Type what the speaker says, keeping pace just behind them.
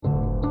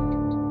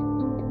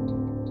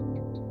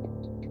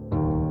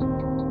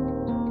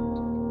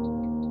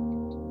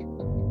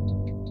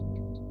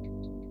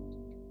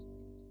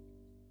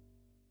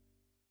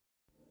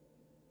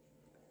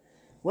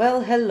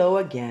Well, hello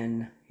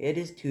again. It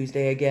is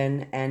Tuesday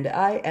again, and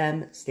I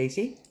am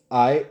Stacy.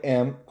 I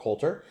am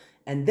Coulter.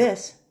 And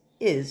this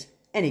is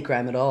Any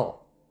Crime at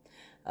All.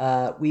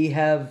 We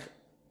have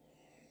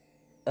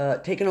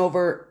taken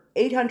over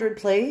 800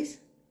 plays,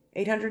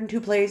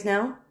 802 plays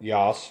now.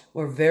 Yas.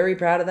 We're very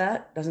proud of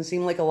that. Doesn't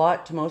seem like a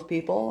lot to most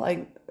people,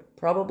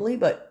 probably,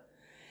 but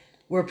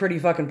we're pretty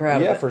fucking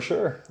proud of it. Yeah, for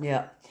sure.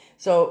 Yeah.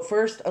 So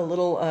first, a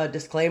little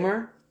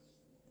disclaimer.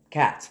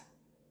 Cats.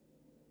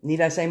 Need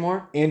I say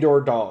more? And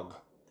or dog.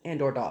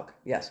 And or dog,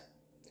 yes.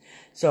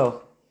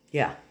 So,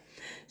 yeah.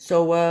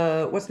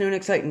 So, what's new and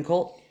exciting,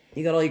 Colt?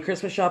 You got all your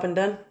Christmas shopping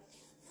done?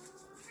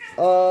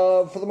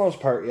 For the most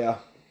part, yeah.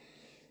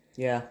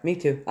 Yeah, me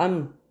too.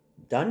 I'm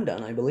done,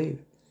 I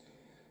believe.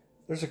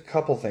 There's a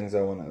couple things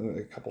I want,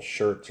 a couple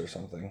shirts or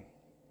something,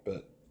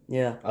 but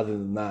yeah. Other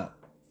than that.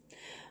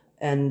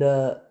 And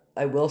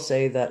I will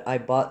say that I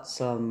bought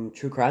some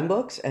true crime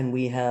books, and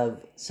we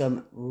have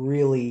some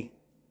really,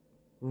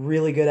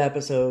 really good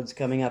episodes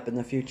coming up in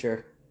the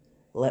future.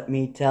 Let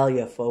me tell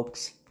you,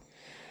 folks.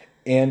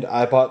 And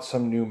I bought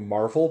some new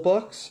Marvel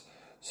books,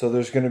 so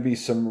there's going to be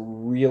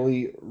some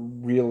really,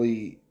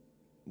 really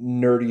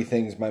nerdy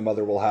things my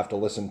mother will have to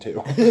listen to.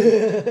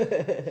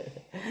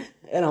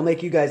 And I'll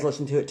make you guys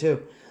listen to it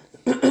too.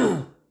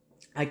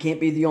 I can't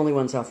be the only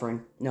one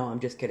suffering. No, I'm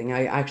just kidding.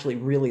 I actually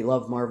really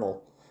love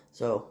Marvel.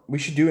 So we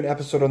should do an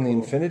episode on the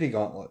Infinity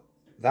Gauntlet.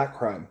 That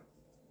crime.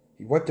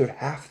 He wiped out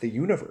half the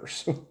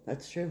universe.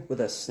 That's true. With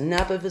a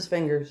snap of his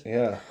fingers.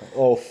 Yeah.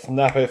 Oh,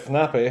 snappy,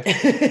 snappy.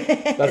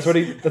 That's what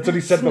he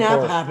said snap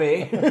before.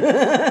 Happy.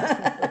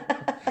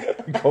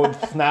 Going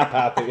snap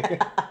happy.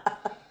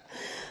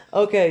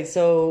 Okay,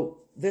 so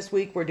this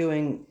week we're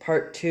doing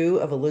part 2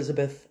 of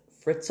Elisabeth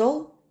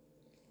Fritzl.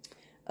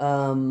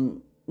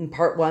 In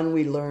part 1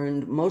 we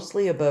learned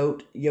mostly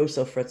about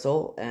Josef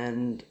Fritzl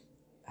and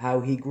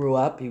how he grew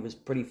up. He was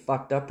pretty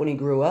fucked up when he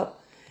grew up.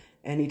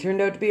 And he turned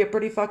out to be a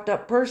pretty fucked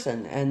up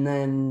person. And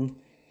then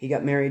he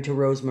got married to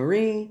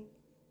Rosemarie.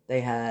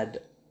 They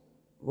had,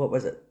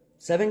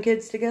 7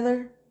 kids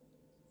together?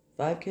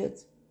 5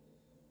 kids?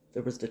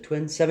 There was the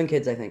twins. 7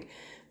 kids, I think.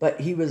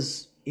 But he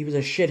was a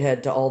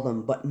shithead to all of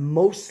them. But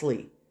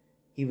mostly,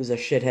 he was a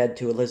shithead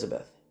to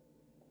Elisabeth.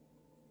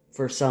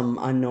 For some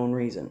unknown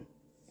reason.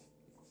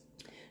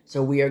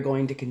 So we are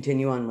going to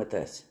continue on with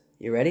this.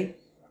 You ready?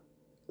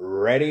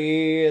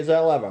 Ready as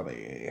I'll ever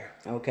be.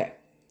 Okay.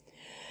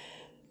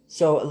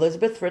 So,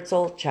 Elisabeth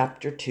Fritzl,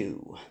 Chapter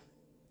 2.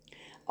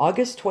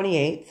 August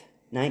 28th,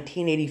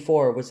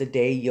 1984 was a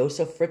day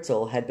Josef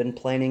Fritzl had been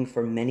planning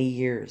for many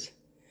years.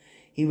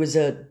 He was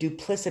a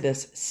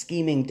duplicitous,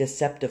 scheming,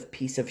 deceptive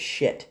piece of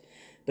shit,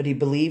 but he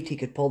believed he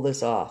could pull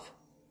this off.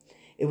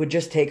 It would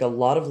just take a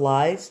lot of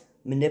lies,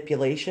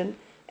 manipulation,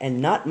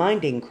 and not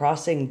minding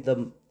crossing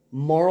the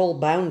moral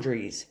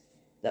boundaries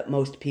that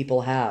most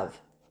people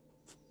have.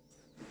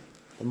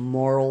 The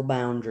moral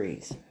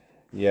boundaries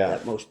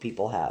that most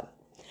people have.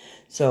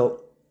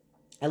 So,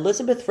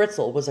 Elisabeth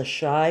Fritzl was a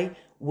shy,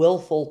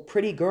 willful,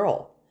 pretty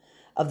girl.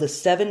 Of the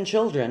 7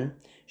 children,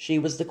 she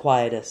was the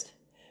quietest.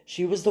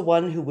 She was the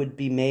one who would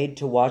be made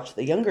to watch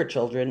the younger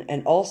children,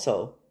 and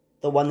also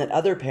the one that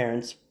other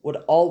parents would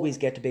always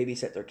get to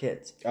babysit their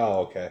kids. Oh,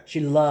 okay. She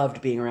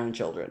loved being around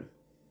children.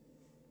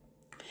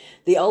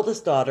 The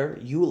eldest daughter,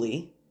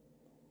 Julie,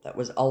 that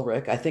was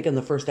Ulrich. I think in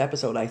the first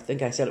episode, I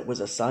said it was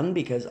a son,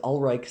 because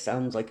Ulrich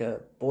sounds like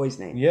a boy's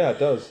name. Yeah, it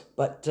does.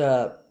 But,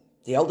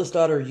 the eldest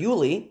daughter,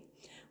 Julie,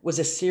 was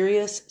a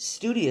serious,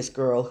 studious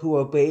girl who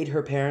obeyed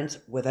her parents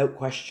without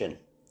question.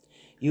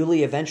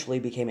 Julie eventually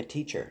became a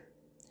teacher.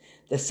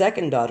 The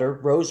second daughter,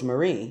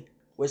 Rosemarie,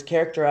 was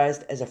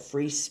characterized as a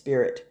free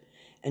spirit,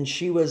 and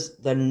she was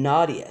the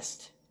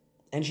naughtiest,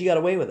 and she got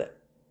away with it.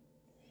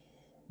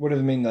 What do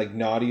you mean, like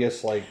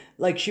naughtiest?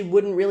 Like she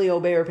wouldn't really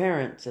obey her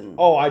parents. And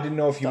oh, I didn't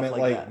know if you meant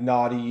like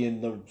naughty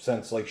in the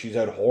sense like she's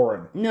out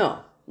whoring.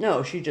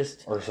 No, she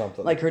just... Or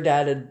something. Like her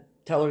dad would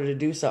tell her to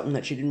do something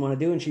that she didn't want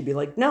to do, and she'd be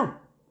like, no.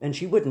 And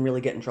she wouldn't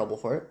really get in trouble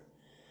for it.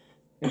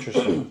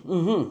 Interesting.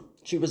 Mm-hmm.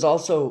 She was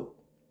also,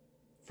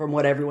 from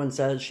what everyone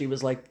says, she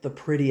was like the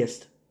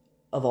prettiest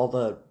of all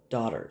the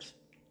daughters.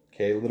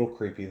 Okay, a little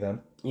creepy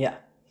then. Yeah.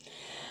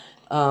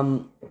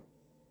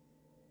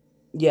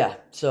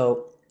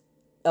 So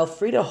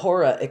Elfriede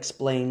Hora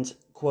explains,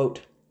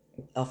 quote,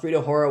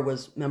 Elfriede Hora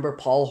was, remember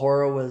Paul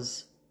Hora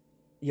was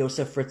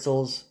Josef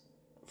Fritzl's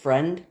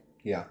friend?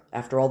 Yeah.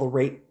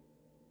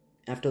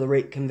 After the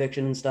rape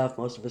conviction and stuff,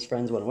 most of his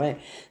friends went away.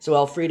 So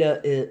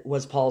Elfriede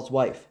was Paul's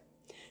wife.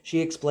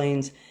 She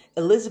explains,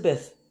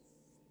 Elisabeth,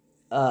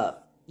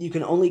 you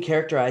can only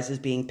characterize as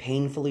being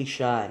painfully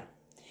shy.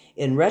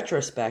 In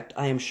retrospect,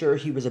 I am sure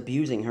he was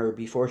abusing her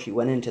before she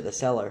went into the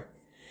cellar.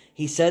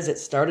 He says it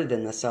started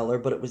in the cellar,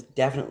 but it was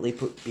definitely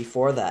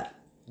before that.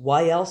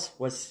 Why else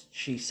was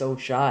she so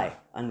shy?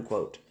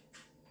 Unquote.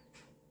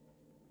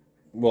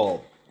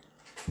 Well,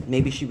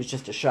 maybe she was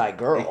just a shy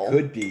girl. It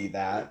could be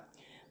that.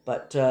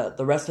 But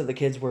the rest of the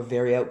kids were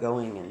very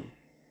outgoing,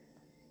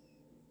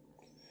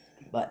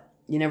 but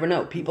you never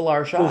know. People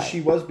are shy. Well,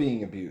 she was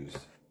being abused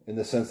in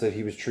the sense that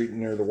he was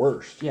treating her the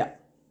worst. Yeah.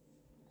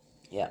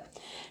 Yeah.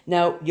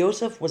 Now,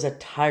 Joseph was a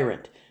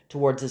tyrant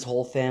towards his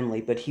whole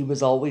family, but he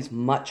was always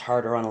much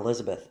harder on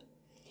Elisabeth.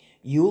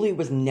 Yulie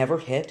was never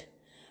hit.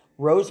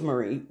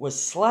 Rosemary was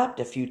slapped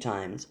a few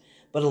times,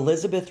 but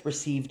Elisabeth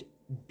received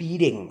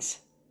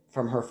beatings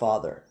from her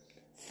father.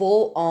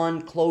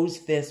 Full-on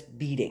closed-fist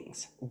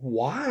beatings.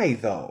 Why,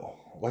 though?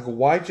 Like,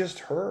 why just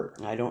her?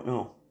 I don't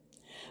know.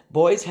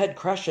 Boys had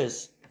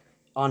crushes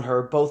on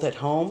her both at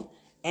home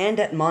and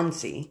at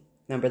Muncie.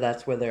 Remember,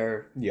 that's where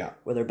their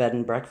bed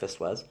and breakfast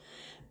was.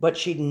 But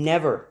she'd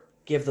never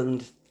give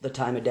them the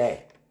time of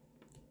day.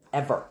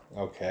 Ever.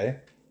 Okay.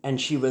 And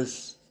she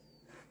was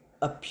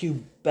a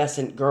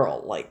pubescent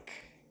girl. Like,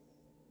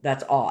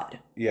 that's odd.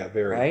 Yeah,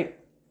 very. Right?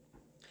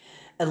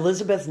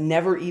 Elisabeth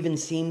never even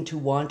seemed to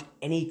want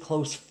any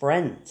close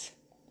friends.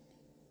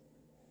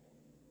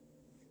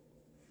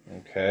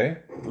 Okay.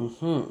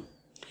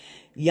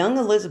 Young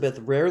Elisabeth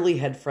rarely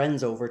had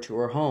friends over to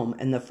her home,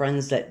 and the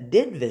friends that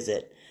did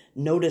visit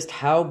noticed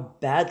how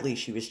badly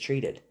she was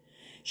treated.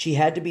 She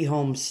had to be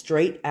home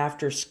straight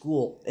after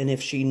school, and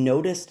if she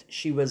noticed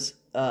she was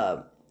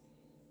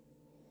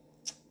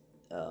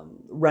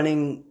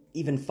running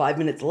even 5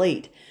 minutes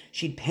late,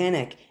 she'd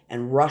panic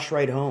and rush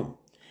right home.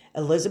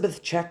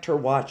 Elisabeth checked her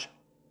watch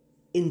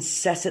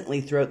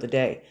incessantly throughout the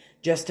day,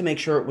 just to make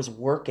sure it was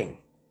working.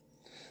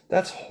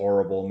 That's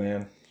horrible,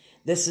 man.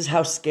 This is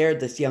how scared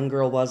this young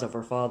girl was of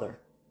her father.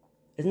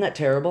 Isn't that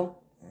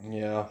terrible?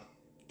 Yeah.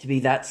 To be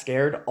that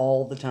scared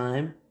all the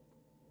time?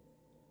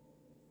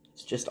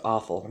 It's just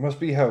awful. It must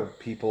be how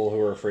people who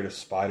are afraid of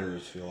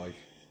spiders feel like.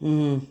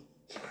 Mm-hmm.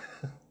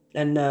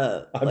 And,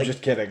 I'm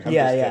just kidding. I'm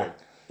just kidding.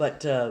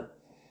 But,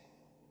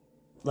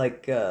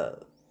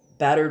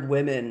 battered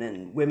women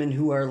and women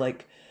who are,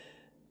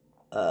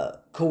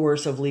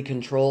 coercively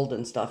controlled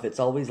and stuff, it's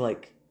always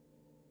like,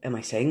 am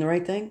I saying the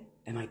right thing?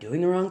 Am I doing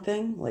the wrong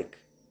thing? Like,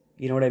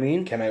 you know what I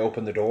mean? Can I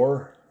open the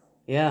door?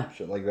 Yeah.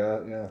 Shit like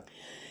that,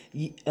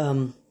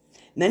 yeah.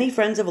 Many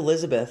friends of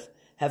Elisabeth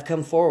have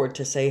come forward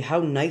to say how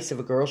nice of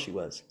a girl she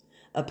was.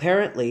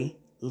 Apparently,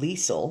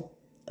 Liesel,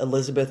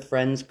 Elisabeth's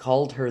friends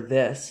called her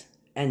this,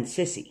 and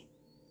Sissy.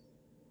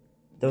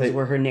 Those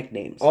were her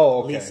nicknames.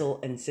 Oh, okay.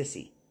 Liesel and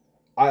Sissy.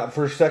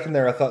 For a second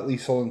there, I thought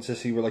Liesel and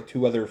Sissy were like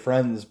two other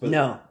friends, but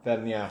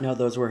then, yeah. No,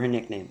 those were her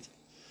nicknames.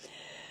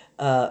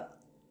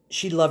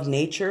 She loved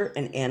nature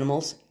and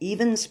animals,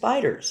 even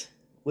spiders,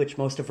 which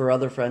most of her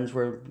other friends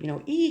were,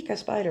 eek, a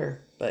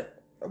spider.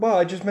 But well,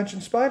 I just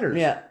mentioned spiders.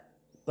 Yeah,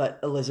 but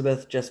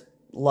Elisabeth just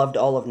loved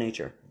all of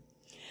nature.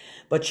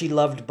 But she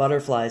loved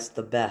butterflies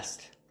the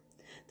best.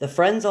 The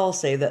friends all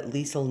say that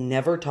Liesel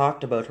never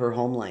talked about her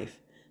home life,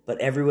 but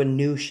everyone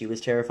knew she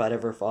was terrified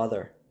of her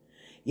father.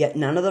 Yet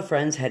none of the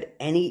friends had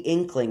any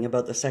inkling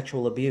about the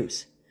sexual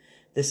abuse.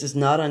 This is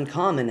not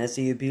uncommon, as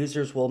the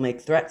abusers will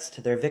make threats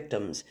to their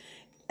victims,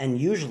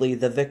 and usually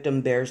the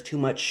victim bears too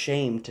much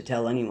shame to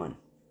tell anyone.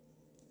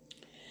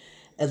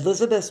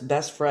 Elisabeth's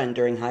best friend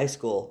during high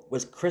school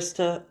was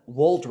Krista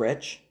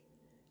Woldrich.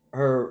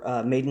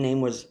 Her maiden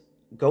name was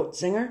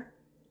Goatzinger?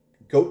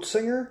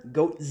 Goatzinger?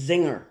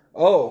 Goatzinger.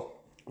 Oh.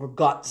 Or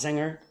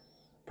Gottzinger.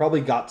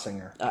 Probably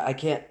Gottzinger. I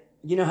can't...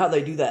 You know how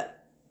they do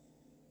that?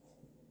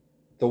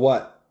 The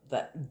what?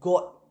 That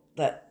Gott...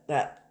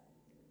 That...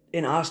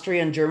 In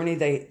Austria and Germany,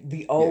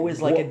 the O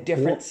is like a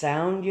different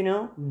sound, you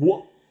know?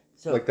 What?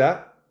 So, like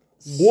that?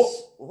 What?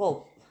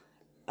 Well,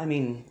 I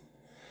mean,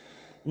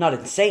 not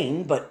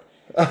insane, but...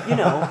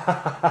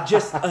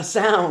 just a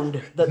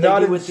sound that they not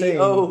do with insane,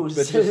 the O's.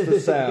 But just the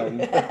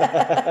sound.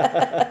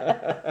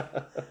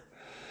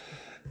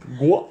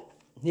 What?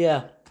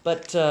 Yeah,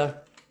 but...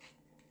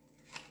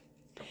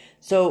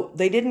 So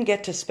they didn't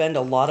get to spend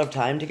a lot of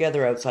time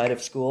together outside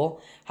of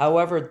school.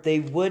 However, they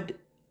would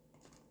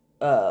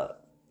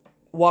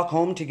walk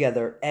home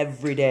together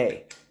every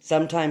day,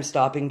 sometimes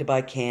stopping to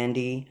buy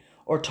candy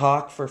or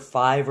talk for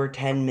 5 or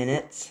 10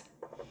 minutes.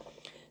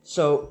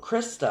 So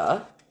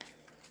Krista,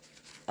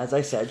 as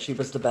I said, she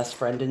was the best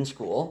friend in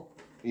school.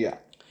 Yeah.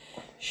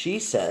 She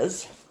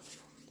says,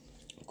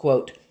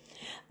 quote,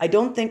 "I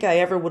don't think I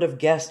ever would have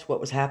guessed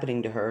what was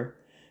happening to her.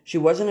 She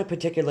wasn't a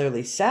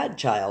particularly sad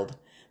child,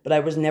 but I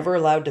was never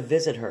allowed to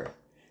visit her.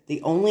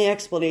 The only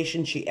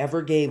explanation she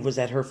ever gave was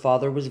that her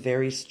father was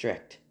very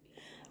strict.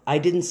 I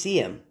didn't see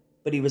him,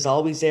 but he was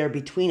always there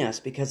between us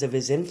because of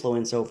his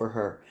influence over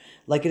her,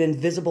 like an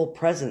invisible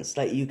presence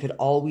that you could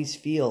always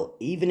feel,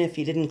 even if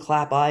you didn't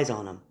clap eyes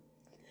on him.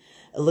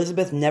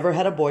 Elisabeth never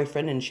had a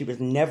boyfriend, and she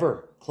was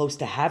never close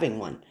to having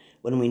one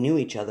when we knew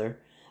each other,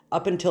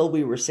 up until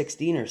we were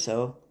 16 or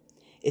so.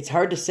 It's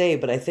hard to say,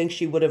 but I think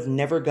she would have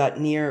never got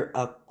near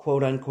a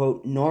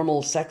quote-unquote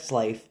normal sex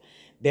life,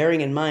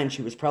 bearing in mind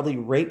she was probably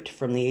raped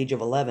from the age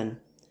of 11.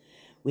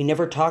 We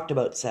never talked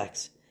about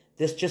sex.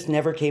 This just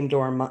never came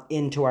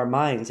into our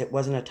minds. It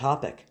wasn't a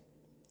topic.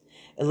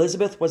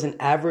 Elisabeth was an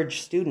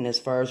average student as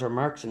far as her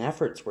marks and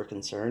efforts were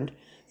concerned.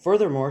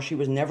 Furthermore, she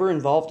was never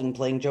involved in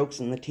playing jokes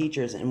on the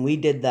teachers, and we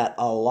did that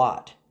a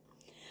lot.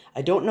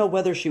 I don't know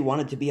whether she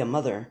wanted to be a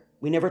mother.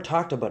 We never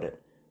talked about it,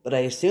 but I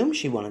assumed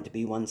she wanted to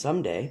be one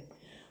someday.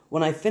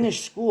 When I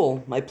finished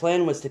school, my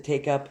plan was to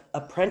take up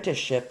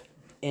apprenticeship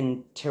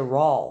in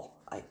Tyrol,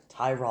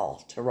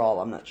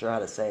 I'm not sure how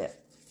to say it.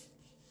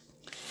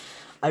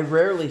 I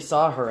rarely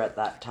saw her at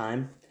that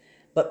time,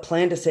 but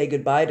planned to say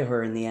goodbye to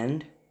her in the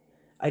end.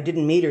 I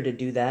didn't meet her to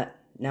do that.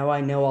 Now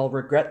I know I'll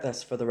regret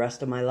this for the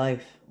rest of my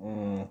life.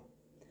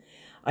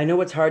 I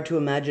know it's hard to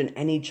imagine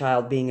any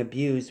child being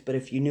abused, but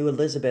if you knew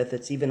Elisabeth,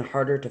 it's even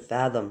harder to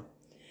fathom.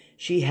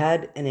 She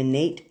had an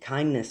innate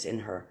kindness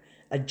in her,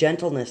 a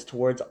gentleness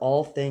towards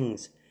all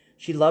things.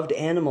 She loved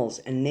animals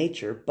and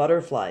nature,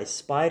 butterflies,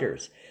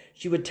 spiders.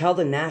 She would tell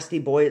the nasty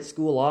boy at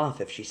school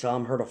off if she saw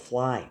him hurt a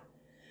fly.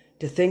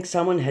 To think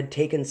someone had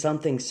taken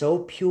something so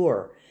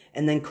pure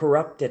and then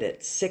corrupted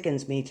it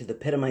sickens me to the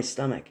pit of my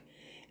stomach.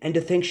 And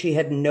to think she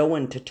had no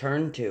one to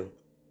turn to.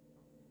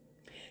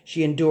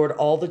 She endured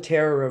all the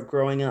terror of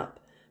growing up,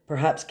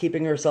 perhaps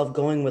keeping herself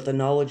going with the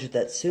knowledge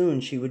that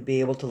soon she would be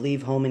able to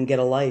leave home and get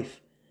a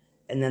life.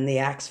 And then the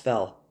axe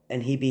fell,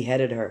 and he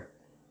beheaded her.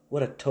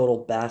 What a total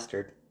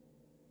bastard.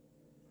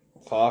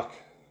 Fuck.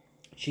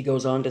 She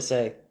goes on to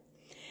say,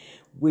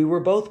 we were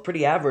both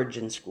pretty average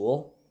in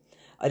school.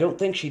 I don't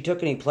think she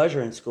took any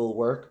pleasure in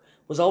schoolwork,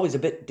 was always a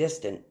bit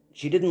distant.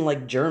 She didn't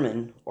like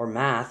German or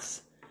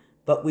maths,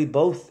 but we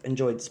both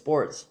enjoyed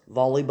sports.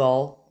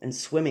 Volleyball and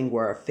swimming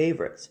were our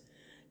favorites.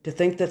 To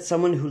think that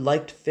someone who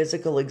liked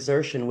physical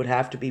exertion would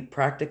have to be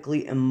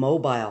practically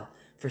immobile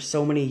for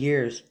so many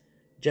years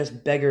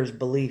just beggars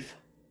belief.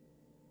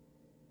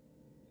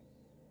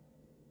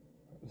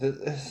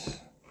 It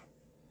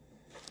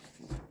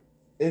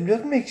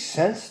doesn't make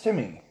sense to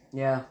me.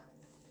 Yeah.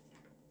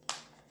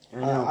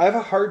 I have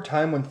a hard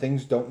time when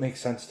things don't make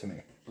sense to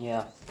me.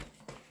 Yeah.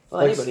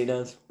 Well, like, anybody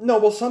does. No,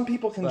 well, some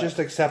people can just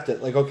accept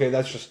it. Like, okay,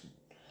 that's just...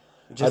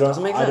 It just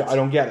doesn't make sense. I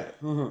don't get it.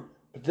 Mm-hmm.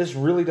 But this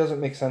really doesn't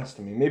make sense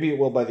to me. Maybe it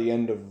will by the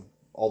end of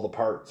all the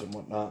parts and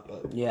whatnot,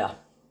 but... Yeah.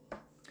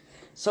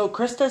 So,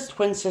 Krista's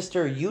twin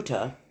sister,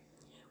 Jutta,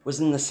 was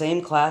in the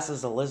same class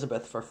as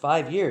Elisabeth for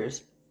 5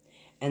 years,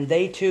 and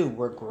they, too,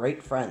 were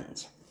great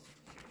friends.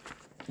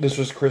 This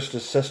was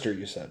Krista's sister,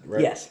 you said,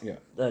 right? Yes. Yeah.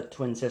 The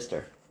twin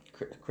sister.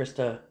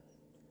 Krista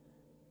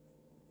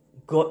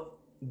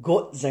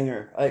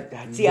Gottzinger. I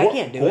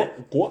can't do it.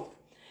 What?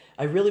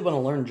 I really want to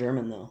learn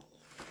German, though.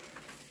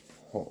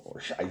 Oh,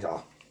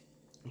 Scheiße.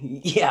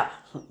 Yeah.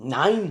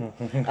 Nein.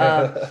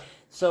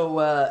 So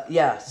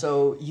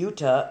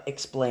Jutta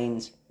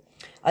explains,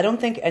 I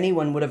don't think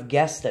anyone would have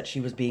guessed that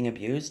she was being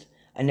abused.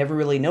 I never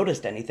really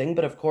noticed anything,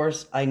 but of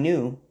course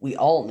we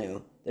all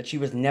knew, that she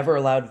was never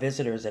allowed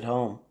visitors at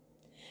home.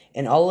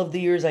 In all of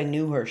the years I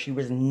knew her, she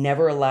was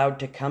never allowed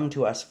to come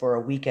to us for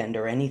a weekend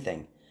or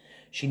anything.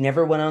 She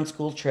never went on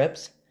school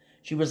trips.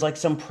 She was like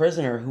some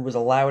prisoner who was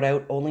allowed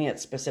out only at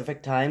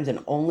specific times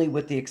and only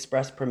with the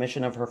express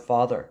permission of her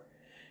father.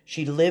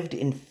 She lived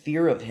in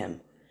fear of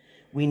him.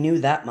 We knew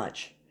that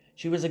much.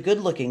 She was a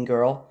good-looking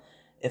girl.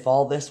 If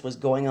all this was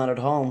going on at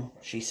home,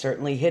 she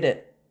certainly hid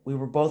it. We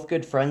were both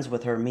good friends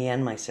with her, me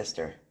and my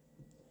sister.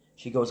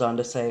 She goes on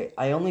to say,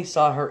 I only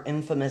saw her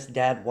infamous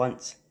dad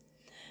once.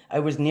 I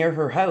was near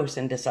her house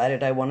and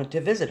decided I wanted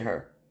to visit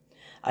her.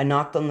 I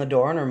knocked on the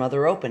door and her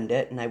mother opened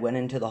it and I went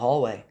into the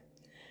hallway.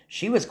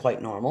 She was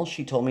quite normal.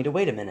 She told me to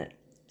wait a minute.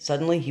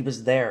 Suddenly he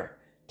was there,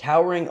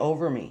 towering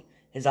over me,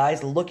 his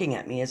eyes looking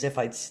at me as if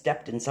I'd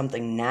stepped in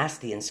something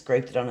nasty and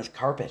scraped it on his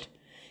carpet.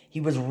 He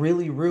was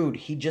really rude.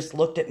 He just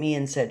looked at me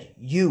and said,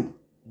 "You,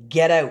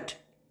 get out."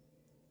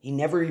 He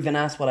never even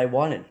asked what I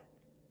wanted.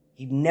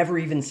 He'd never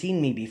even seen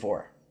me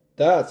before.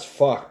 That's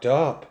fucked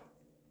up.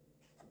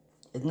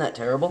 Isn't that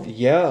terrible?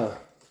 Yeah.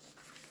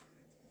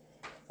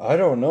 I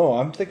don't know.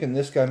 I'm thinking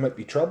this guy might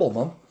be trouble,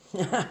 Mom.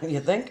 You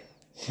think?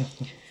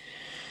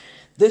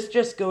 This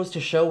just goes to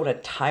show what a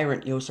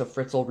tyrant Josef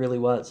Fritzl really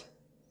was.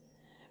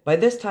 By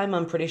this time,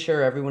 I'm pretty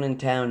sure everyone in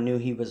town knew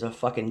he was a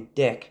fucking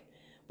dick,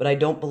 but I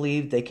don't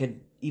believe they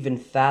could even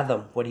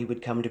fathom what he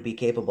would come to be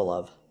capable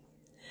of.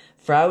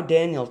 Frau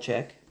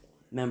Danielczyk,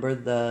 remember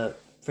the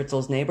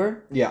Fritzl's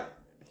neighbor? Yeah.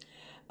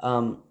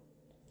 The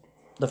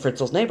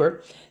Fritzl's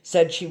neighbor,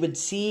 said she would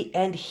see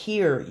and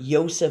hear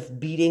Josef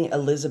beating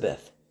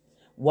Elisabeth.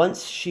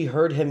 Once she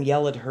heard him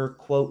yell at her,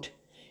 quote,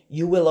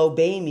 "You will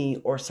obey me,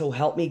 or so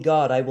help me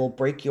God, I will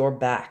break your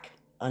back,"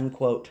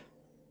 unquote.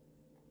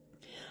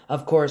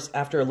 Of course,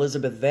 after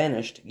Elisabeth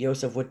vanished,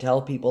 Josef would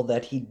tell people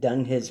that he'd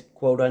done his,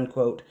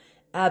 quote-unquote,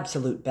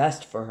 absolute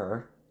best for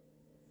her.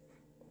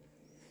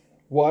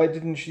 Why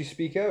didn't she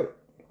speak out?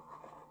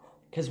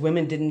 Because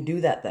women didn't do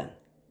that then.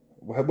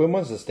 When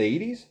was this, the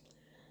 80s?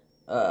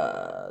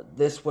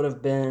 This would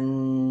have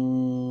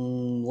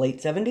been late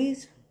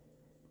 70s?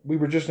 We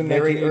were just in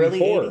Very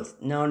 1984. early 80s?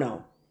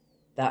 No.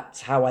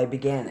 That's how I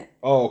began it.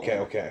 Oh,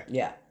 okay.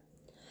 Yeah.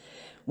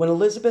 When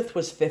Elisabeth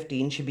was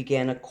 15, she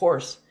began a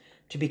course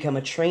to become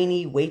a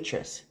trainee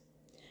waitress.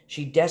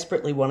 She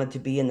desperately wanted to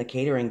be in the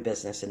catering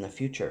business in the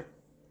future.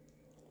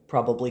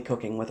 Probably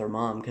cooking with her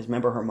mom, because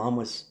remember, her mom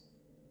was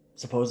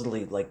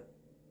supposedly like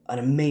an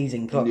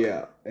amazing cook.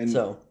 Yeah, and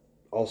so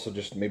also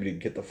just maybe to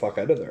get the fuck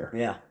out of there.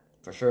 Yeah,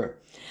 for sure.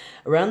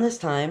 Around this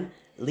time,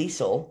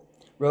 Liesl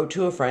wrote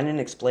to a friend and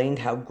explained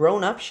how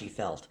grown up she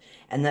felt,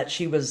 and that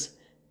she was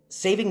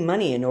saving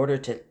money in order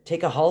to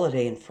take a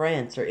holiday in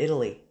France or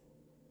Italy.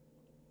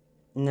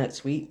 Isn't that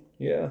sweet?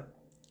 Yeah.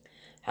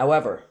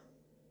 However,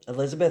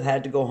 Elisabeth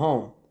had to go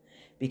home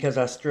because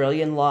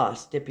Australian law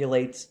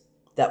stipulates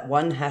that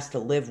one has to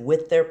live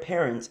with their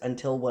parents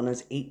until one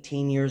is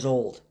 18 years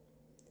old.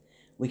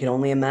 We can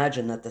only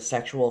imagine that the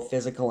sexual,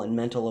 physical, and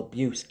mental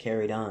abuse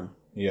carried on.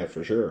 Yeah,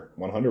 for sure.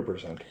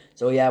 100%.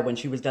 So yeah, when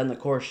she was done the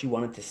course, she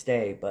wanted to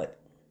stay, but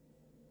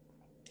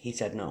he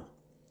said no.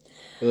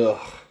 Ugh.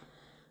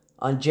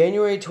 On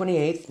January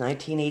 28th,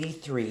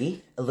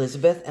 1983,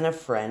 Elisabeth and a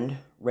friend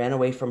ran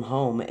away from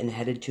home and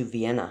headed to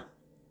Vienna,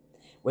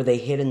 where they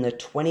hid in the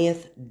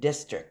 20th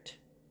district.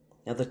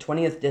 Now, the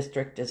 20th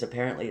district is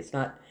apparently, it's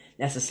not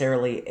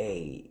necessarily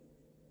a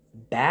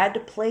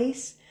bad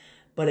place,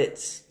 but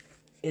it's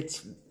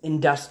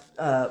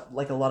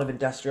like a lot of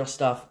industrial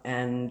stuff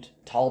and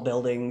tall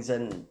buildings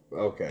and,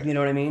 Okay. you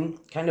know what I mean?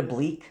 Kind of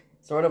bleak,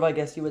 sort of, I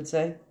guess you would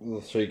say.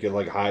 So you could,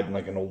 like, hide in,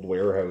 like, an old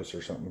warehouse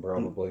or something,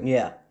 probably.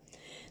 Yeah.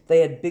 They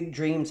had big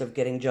dreams of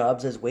getting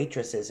jobs as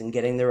waitresses and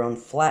getting their own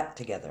flat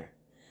together.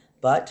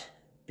 But,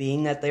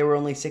 being that they were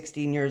only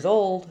 16 years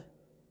old,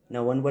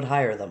 no one would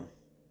hire them.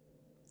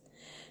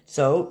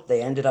 So,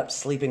 they ended up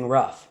sleeping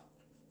rough.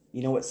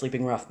 You know what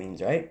sleeping rough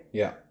means, right?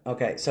 Yeah.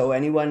 Okay, so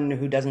anyone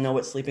who doesn't know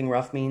what sleeping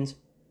rough means,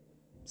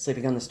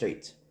 sleeping on the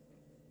streets.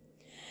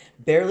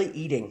 Barely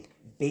eating,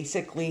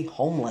 basically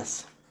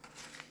homeless.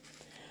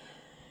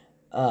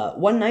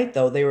 One night,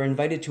 though, they were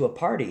invited to a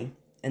party,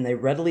 and they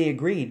readily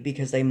agreed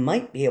because they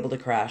might be able to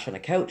crash on a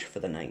couch for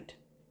the night.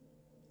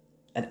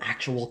 An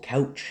actual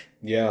couch.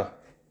 Yeah.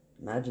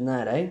 Imagine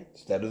that, eh?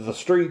 Instead of the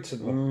streets.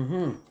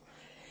 Mm-hmm.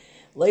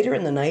 Later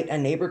in the night, a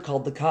neighbor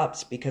called the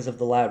cops because of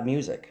the loud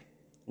music.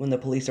 When the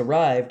police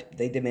arrived,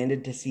 they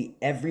demanded to see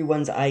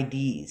everyone's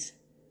IDs.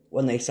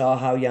 When they saw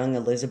how young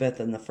Elisabeth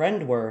and the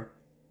friend were,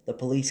 the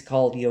police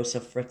called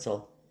Josef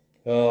Fritzl.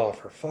 Oh,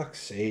 for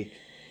fuck's sake.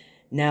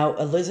 Now,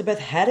 Elisabeth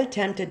had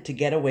attempted to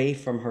get away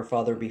from her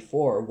father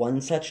before.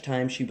 One such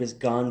time she was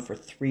gone for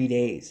 3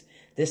 days.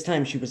 This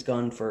time she was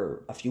gone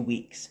for a few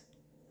weeks.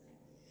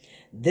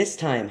 This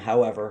time,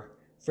 however,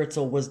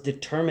 Fritzl was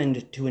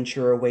determined to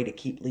ensure a way to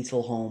keep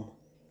Liesl home.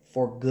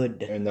 For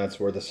good. And that's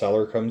where the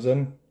cellar comes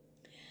in?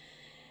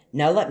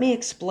 Now let me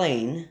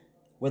explain.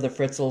 Where the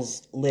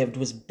Fritzls lived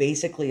was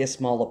basically a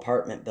small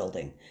apartment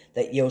building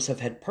that Josef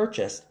had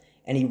purchased,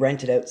 and he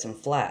rented out some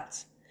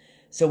flats.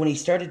 So when he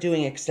started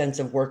doing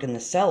extensive work in the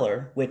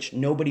cellar, which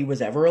nobody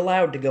was ever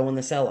allowed to go in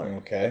the cellar,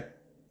 Okay.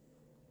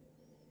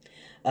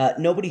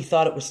 nobody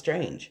thought it was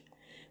strange.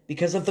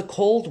 Because of the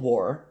Cold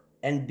War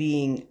and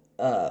being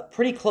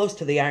pretty close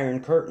to the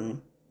Iron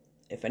Curtain,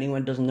 if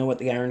anyone doesn't know what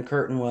the Iron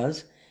Curtain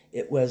was,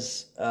 it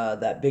was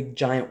that big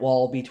giant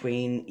wall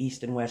between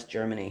East and West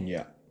Germany.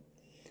 Yeah.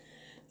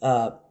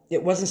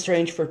 It wasn't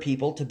strange for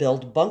people to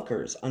build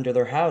bunkers under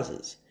their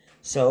houses.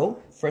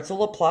 So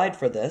Fritzl applied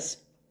for this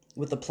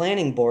with the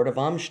planning board of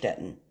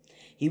Amstetten.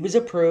 He was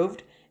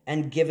approved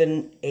and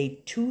given a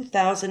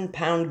 2,000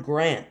 pound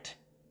grant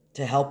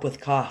to help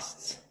with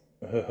costs.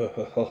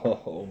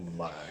 Oh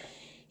my.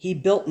 He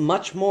built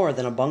much more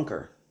than a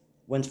bunker.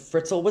 When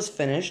Fritzl was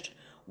finished,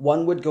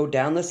 one would go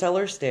down the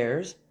cellar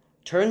stairs,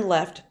 turn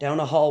left down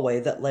a hallway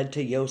that led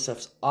to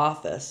Josef's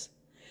office,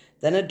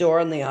 then a door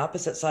on the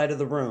opposite side of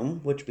the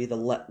room, which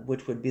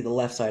would be the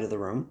left side of the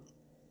room,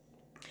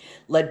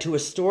 led to a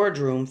storage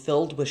room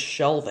filled with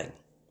shelving.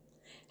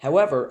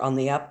 However, on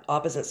the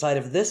opposite side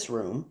of this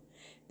room,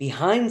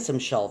 behind some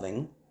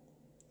shelving,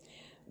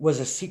 was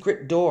a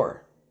secret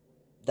door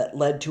that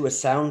led to a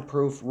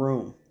soundproof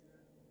room.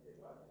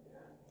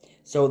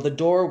 So the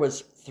door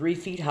was 3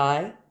 feet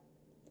high,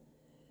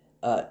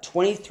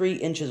 23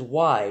 inches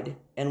wide,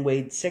 and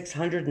weighed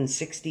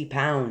 660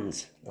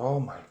 pounds. Oh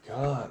my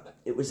god.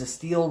 It was a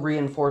steel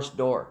reinforced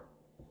door.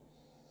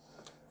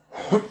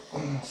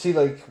 See,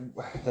 like,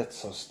 that's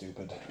so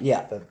stupid.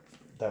 Yeah.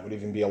 That would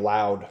even be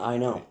allowed. I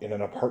know. In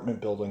an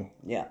apartment building.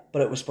 Yeah,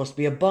 but it was supposed to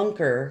be a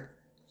bunker,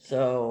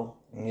 so...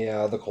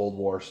 Yeah, the Cold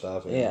War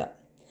stuff. Yeah.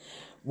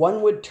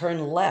 One would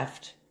turn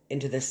left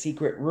into the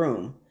secret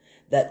room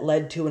that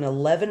led to an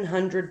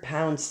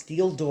 1,100-pound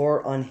steel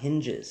door on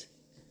hinges.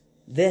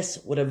 This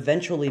would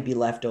eventually be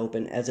left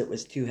open as it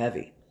was too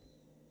heavy.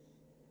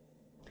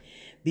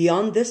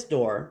 Beyond this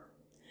door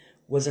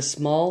was a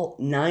small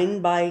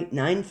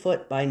 9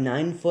 foot by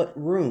 9 foot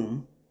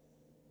room.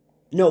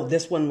 No,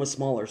 this one was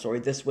smaller, sorry.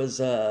 This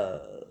was, I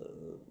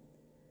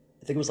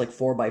think it was like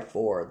 4 by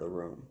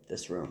 4,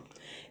 this room.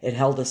 It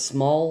held a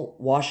small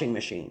washing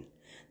machine.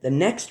 The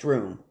next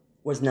room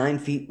was 9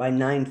 feet by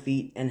 9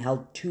 feet and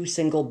held 2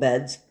 single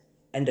beds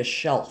and a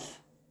shelf.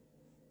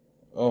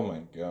 Oh my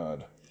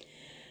god.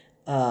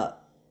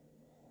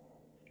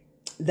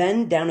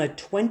 Then down a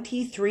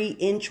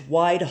 23-inch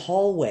wide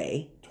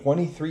hallway.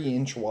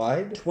 23-inch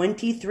wide?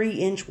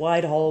 23-inch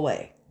wide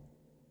hallway.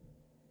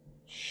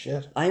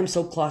 Shit. I am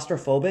so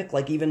claustrophobic.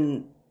 Like,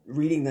 even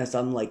reading this,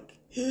 I'm like,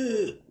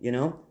 you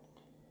know?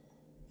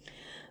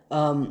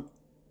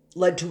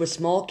 Led to a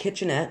small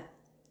kitchenette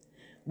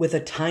with a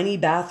tiny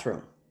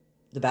bathroom.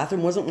 The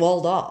bathroom wasn't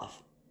walled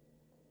off.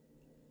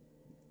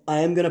 I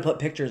am going to put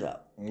pictures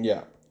up.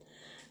 Yeah.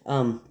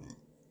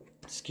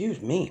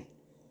 Excuse me.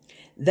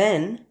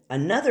 Then,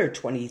 another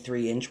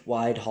 23-inch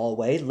wide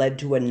hallway led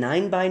to a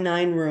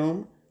 9x9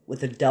 room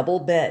with a double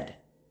bed.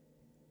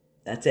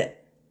 That's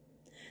it.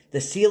 The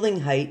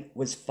ceiling height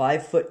was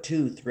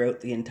 5'2"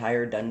 throughout the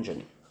entire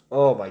dungeon.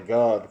 Oh my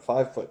God,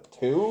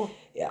 5'2"?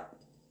 Yeah.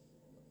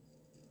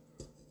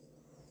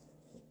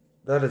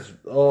 That is,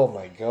 oh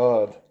my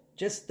God.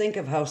 Just think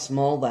of how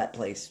small that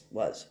place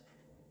was.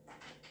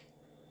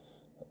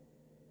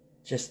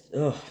 Just,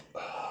 ugh.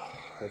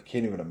 I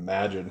can't even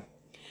imagine.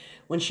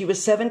 When she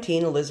was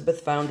 17,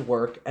 Elisabeth found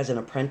work as an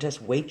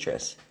apprentice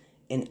waitress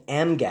in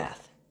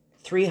Amgath,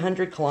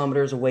 300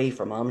 kilometers away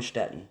from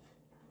Amstetten.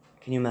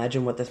 Can you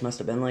imagine what this must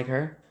have been like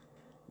her?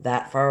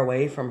 That far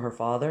away from her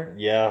father?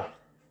 Yeah.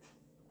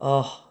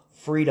 Oh,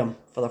 freedom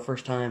for the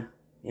first time,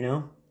 you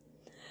know?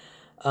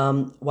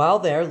 While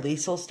there,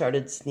 Liesl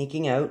started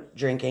sneaking out,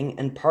 drinking,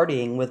 and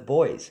partying with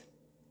boys.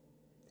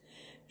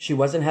 She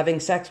wasn't having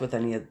sex with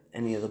any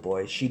of the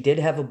boys. She did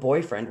have a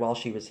boyfriend while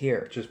she was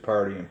here. Just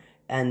partying.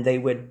 And they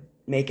would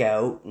make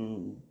out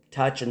and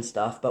touch and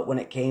stuff, but when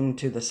it came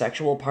to the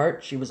sexual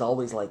part, she was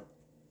always like,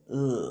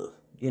 ugh,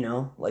 you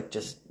know? Like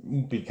just...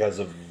 Because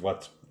of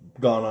what's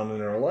gone on in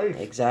her life.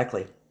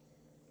 Exactly.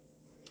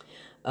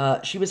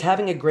 She was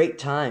having a great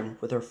time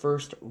with her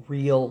first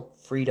real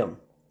freedom.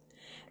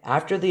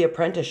 After the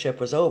apprenticeship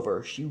was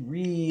over, she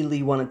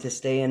really wanted to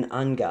stay in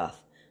Angath,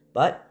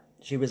 but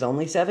she was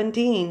only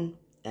 17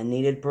 and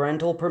needed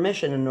parental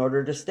permission in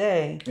order to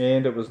stay.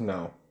 And it was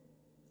no.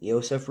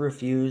 Josef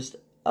refused,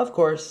 of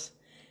course,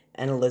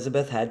 and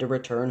Elisabeth had to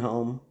return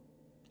home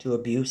to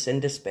abuse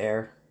and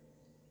despair.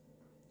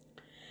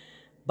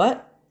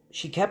 But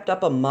she kept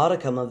up a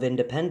modicum of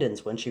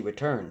independence when she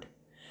returned.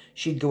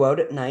 She'd go out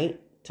at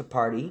night to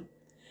party.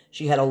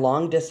 She had a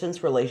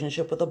long-distance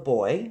relationship with a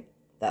boy,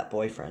 that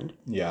boyfriend,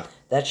 Yeah.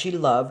 that she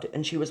loved,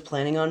 and she was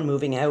planning on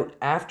moving out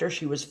after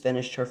she was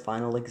finished her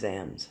final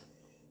exams.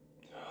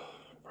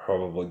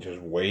 Probably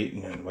just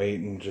waiting and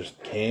waiting,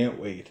 just can't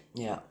wait.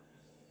 Yeah.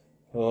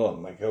 Oh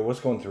my God, what's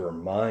going through her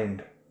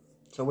mind?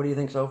 So what do you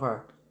think so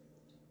far?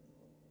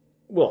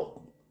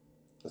 Well,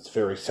 it's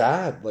very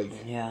sad. Like,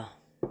 Yeah.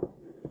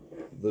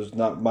 there's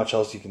not much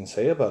else you can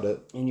say about it.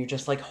 And you're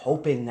just like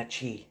hoping that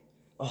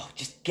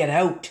just get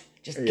out.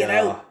 Just get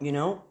out, you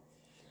know?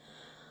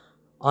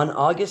 On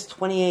August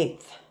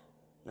 28th,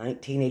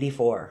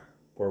 1984,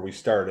 Where we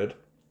started.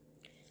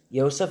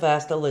 Josef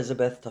asked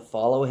Elisabeth to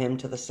follow him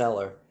to the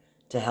cellar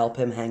to help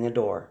him hang a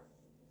door.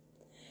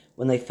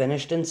 When they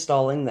finished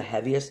installing the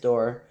heaviest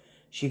door,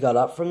 she got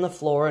up from the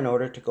floor in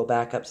order to go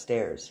back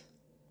upstairs.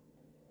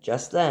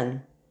 Just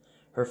then,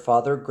 her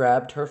father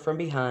grabbed her from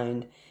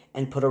behind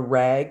and put a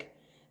rag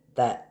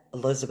that,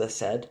 Elisabeth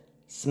said,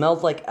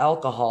 smelled like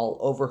alcohol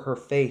over her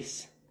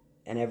face,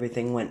 and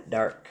everything went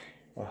dark.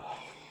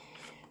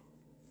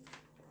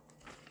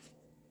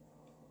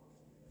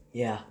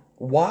 Yeah.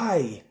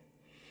 Why?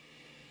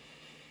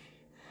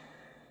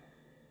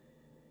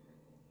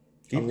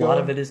 A lot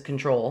of it is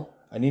control.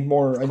 I need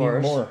more. I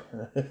course. need more.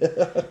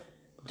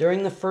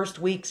 During the first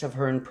weeks of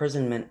her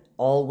imprisonment,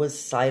 all was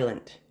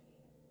silent,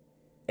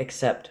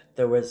 except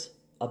there was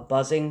a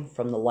buzzing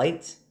from the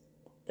lights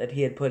that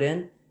he had put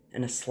in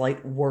and a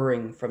slight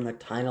whirring from the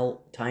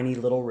tiny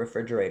little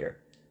refrigerator.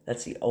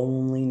 That's the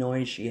only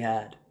noise she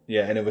had.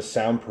 Yeah, and it was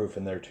soundproof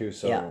in there too,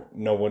 so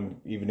no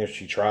one, even if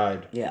she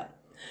tried. Yeah.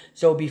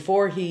 So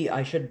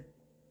I should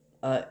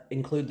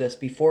include this,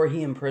 before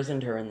he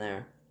imprisoned her in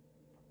there,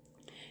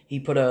 he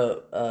put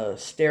a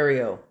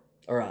stereo,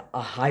 or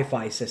a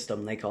hi-fi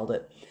system, they called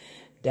it,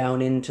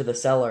 down into the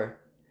cellar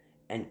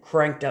and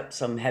cranked up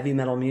some heavy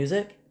metal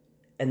music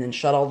and then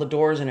shut all the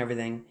doors and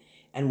everything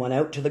and went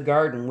out to the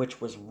garden, which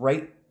was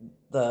right,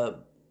 the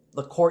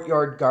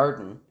courtyard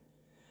garden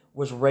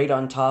was right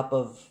on top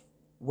of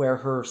where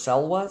her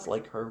cell was,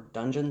 like her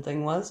dungeon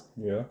thing was.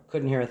 Yeah.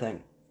 Couldn't hear a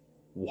thing.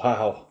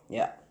 Wow.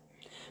 Yeah.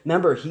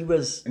 Remember, he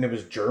was... And it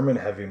was German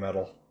heavy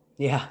metal.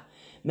 Yeah.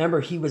 Remember,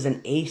 he was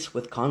an ace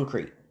with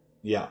concrete.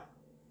 Yeah.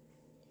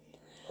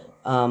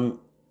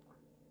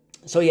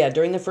 So yeah,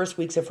 during the first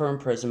weeks of her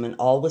imprisonment,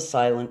 all was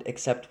silent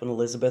except when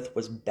Elisabeth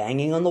was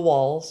banging on the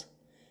walls,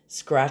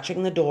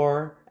 scratching the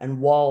door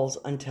and walls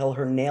until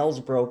her nails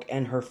broke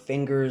and her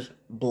fingers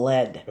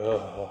bled.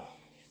 Ugh.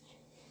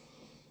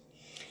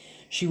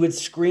 She would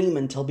scream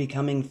until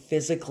becoming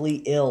physically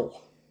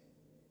ill.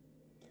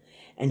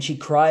 And she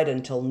cried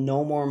until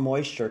no more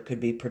moisture could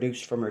be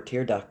produced from her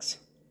tear ducts.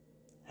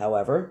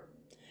 However,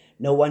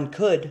 no one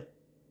could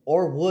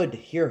or would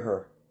hear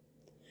her.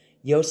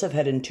 Josef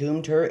had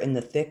entombed her in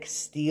the thick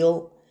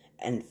steel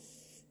and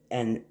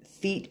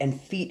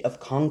feet of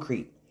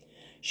concrete.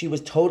 She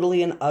was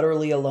totally and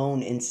utterly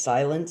alone in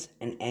silence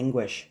and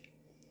anguish.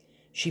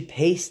 She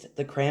paced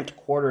the cramped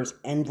quarters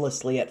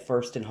endlessly at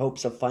first in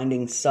hopes of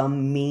finding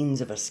some means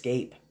of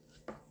escape.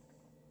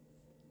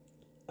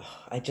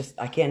 I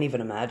can't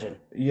even imagine.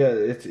 Yeah,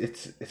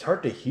 it's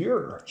hard to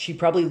hear. She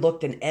probably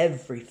looked in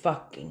every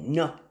fucking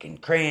nook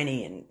and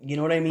cranny and, you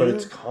know what I mean? But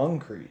it's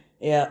concrete.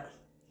 Yeah.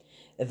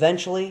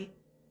 Eventually,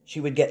 She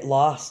would get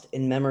lost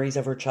in memories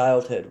of her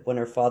childhood when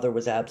her father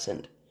was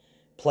absent,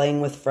 playing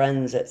with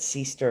friends at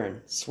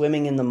Seastern,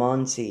 swimming in the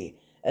Mondsee,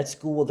 at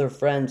school with her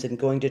friends, and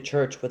going to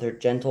church with her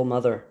gentle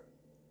mother.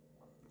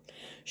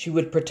 She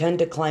would pretend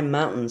to climb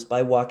mountains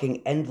by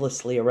walking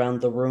endlessly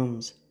around the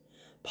rooms,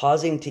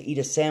 pausing to eat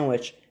a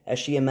sandwich as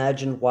she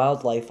imagined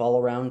wildlife all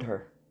around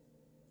her.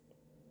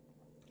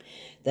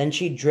 Then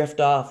she'd drift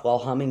off while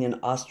humming an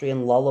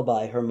Austrian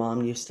lullaby her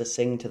mom used to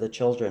sing to the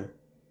children.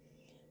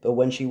 But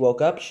when she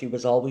woke up, she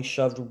was always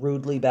shoved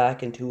rudely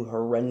back into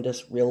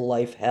horrendous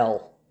real-life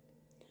hell.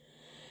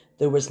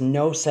 There was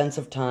no sense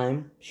of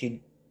time.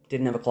 She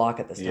didn't have a clock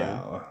at this time.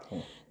 Yeah.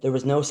 There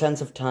was no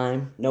sense of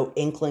time, no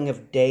inkling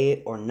of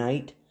day or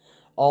night.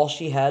 All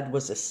she had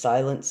was a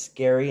silent,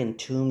 scary,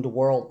 entombed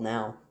world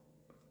now.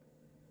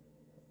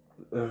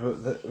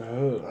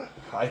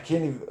 I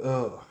can't even...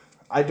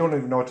 I don't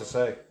even know what to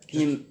say.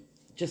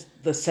 Just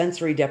the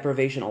sensory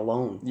deprivation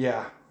alone.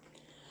 Yeah.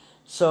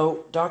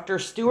 So, Dr.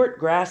 Stuart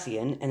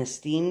Gracian, an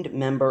esteemed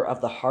member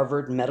of the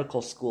Harvard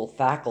Medical School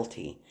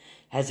faculty,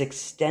 has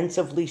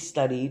extensively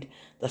studied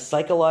the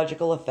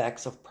psychological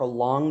effects of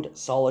prolonged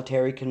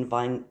solitary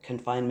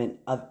confinement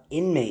of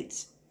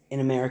inmates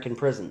in American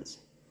prisons.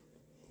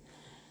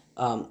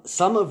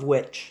 Some of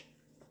which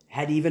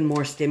had even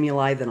more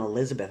stimuli than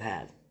Elisabeth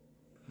had.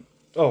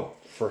 Oh,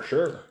 for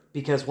sure.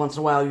 Because once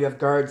in a while you have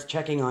guards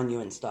checking on you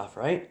and stuff,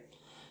 right?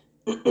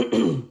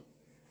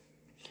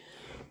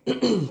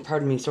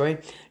 Pardon me, sorry.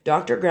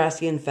 Dr.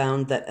 Gracian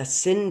found that a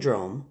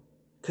syndrome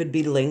could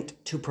be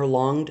linked to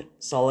prolonged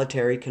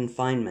solitary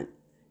confinement.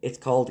 It's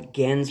called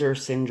Ganser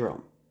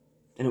syndrome,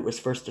 and it was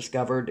first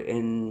discovered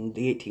in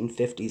the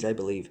 1850s, I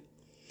believe.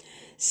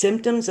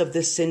 Symptoms of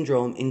this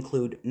syndrome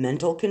include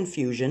mental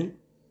confusion,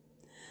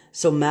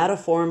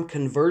 somatoform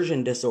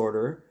conversion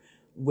disorder,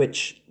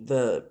 which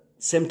the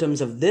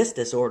symptoms of this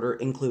disorder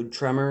include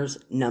tremors,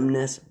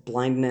 numbness,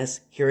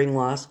 blindness, hearing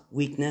loss,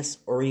 weakness,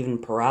 or even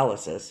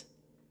paralysis.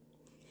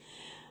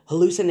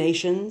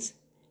 Hallucinations,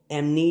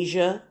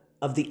 amnesia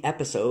of the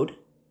episode,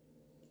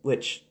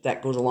 which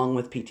that goes along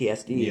with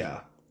PTSD.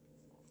 Yeah.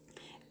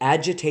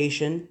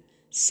 Agitation,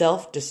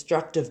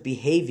 self-destructive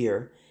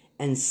behavior,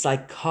 and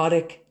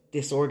psychotic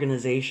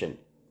disorganization.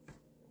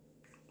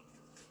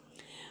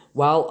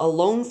 While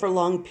alone for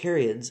long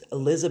periods,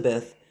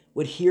 Elisabeth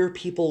would hear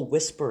people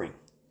whispering.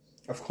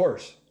 Of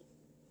course.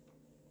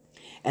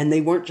 And they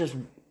weren't just,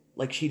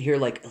 like, she'd hear,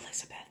 like,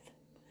 Elisabeth.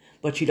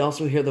 But she'd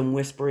also hear them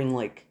whispering,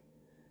 like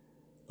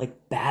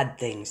bad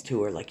things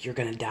to her, like, you're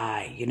gonna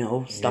die, you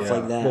know? Stuff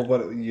like that. Well,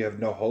 what, you have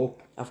no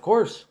hope? Of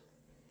course.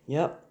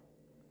 Yep.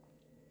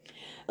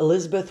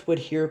 Elisabeth would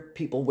hear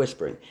people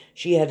whispering.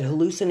 She had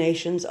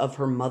hallucinations of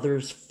her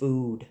mother's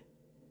food.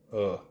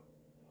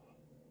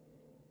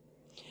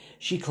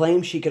 She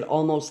claimed she could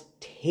almost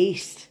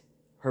taste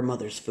her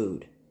mother's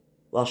food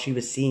while she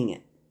was seeing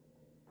it.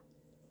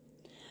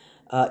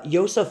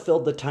 Yosa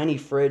filled the tiny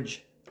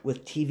fridge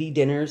with TV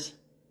dinners,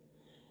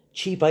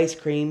 cheap ice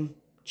cream,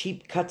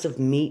 cheap cuts of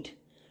meat,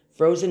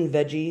 frozen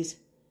veggies,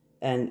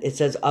 and it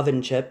says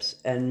oven chips.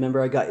 And remember,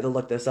 I got you to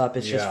look this up.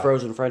 It's just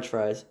frozen French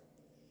fries.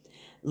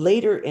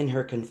 Later in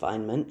her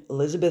confinement,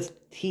 Elisabeth's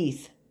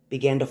teeth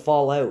began to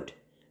fall out,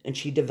 and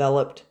she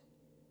developed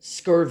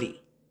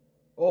scurvy.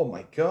 Oh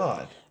my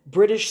God.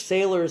 British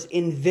sailors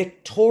in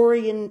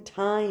Victorian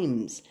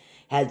times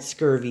had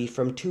scurvy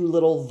from too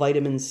little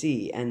vitamin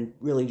C, and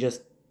really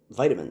just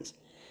vitamins.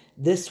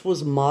 This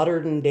was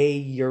modern-day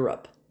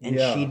Europe, and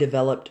she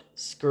developed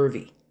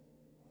scurvy.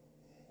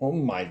 Oh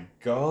my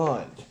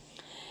God.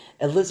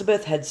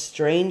 Elisabeth had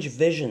strange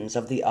visions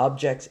of the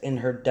objects in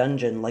her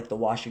dungeon, like the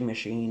washing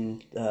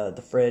machine,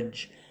 the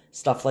fridge,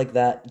 stuff like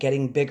that,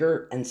 getting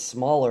bigger and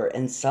smaller,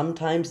 and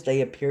sometimes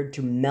they appeared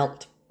to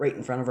melt right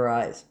in front of her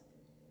eyes.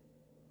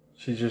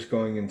 She's just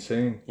going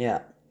insane.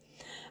 Yeah.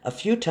 A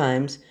few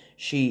times,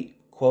 she,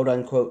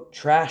 quote-unquote,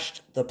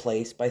 trashed the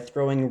place by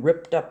throwing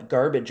ripped-up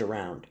garbage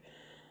around.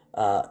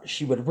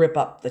 She would rip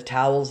up the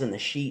towels and the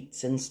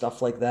sheets and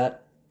stuff like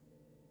that.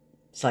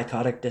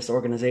 Psychotic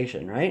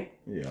disorganization, right?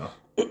 Yeah.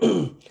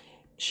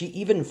 She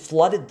even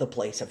flooded the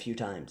place a few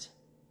times.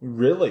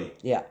 Really?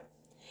 Yeah.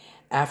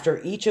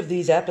 After each of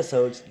these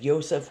episodes,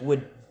 Joseph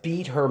would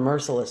beat her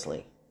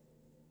mercilessly.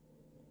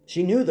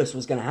 She knew this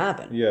was going to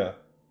happen. Yeah.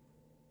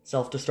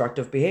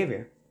 Self-destructive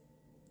behavior.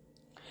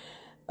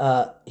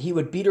 He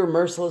would beat her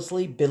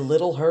mercilessly,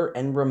 belittle her,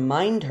 and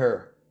remind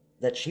her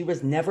that she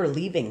was never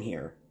leaving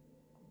here.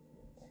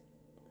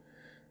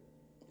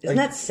 Isn't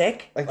that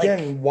sick?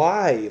 Again,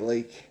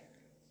 why?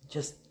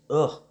 Just,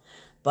 ugh.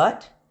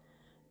 But,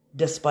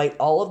 despite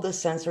all of the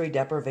sensory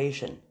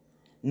deprivation,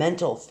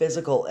 mental,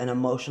 physical, and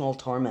emotional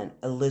torment,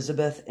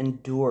 Elisabeth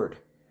endured.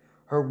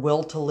 Her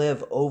will to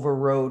live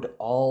overrode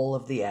all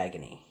of the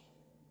agony.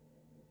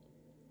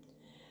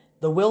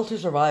 The will to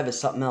survive is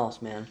something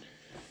else, man.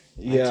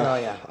 Yeah. I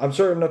tell ya. I'm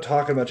sorry I'm not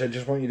talking much. I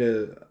just want you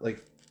to,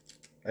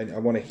 I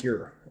want to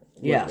hear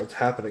what's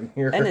happening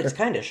here. And it's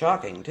kind of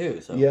shocking,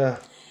 too. So. Yeah.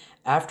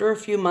 After a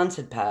few months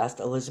had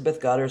passed,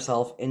 Elisabeth got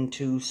herself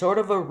into sort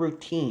of a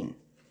routine.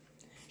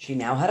 She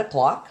now had a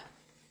clock.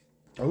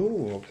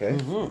 Oh, okay.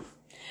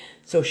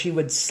 So she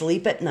would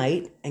sleep at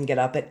night and get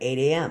up at 8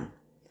 a.m.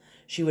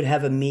 She would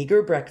have a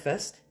meager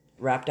breakfast,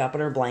 wrapped up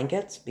in her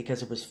blankets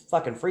because it was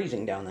fucking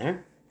freezing down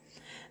there.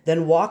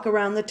 Then walk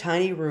around the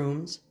tiny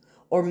rooms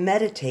or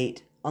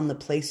meditate on the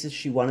places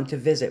she wanted to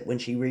visit when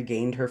she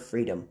regained her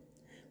freedom.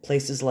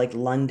 Places like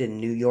London,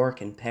 New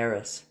York, and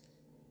Paris.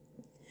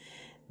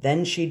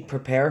 Then she'd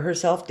prepare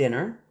herself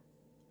dinner,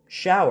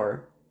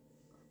 shower,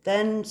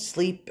 then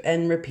sleep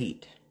and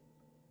repeat.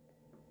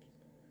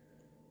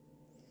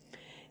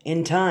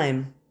 In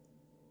time,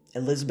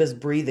 Elisabeth's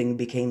breathing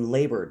became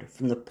labored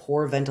from the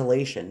poor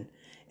ventilation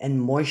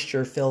and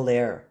moisture-filled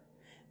air.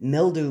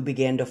 Mildew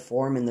began to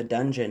form in the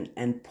dungeon,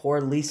 and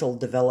poor Liesl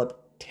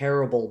developed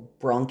terrible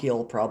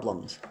bronchial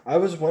problems. I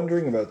was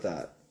wondering about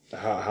that,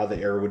 how the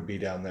air would be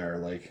down there.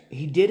 Like,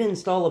 he did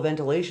install a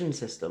ventilation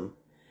system,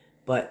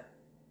 but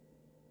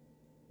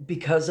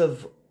because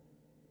of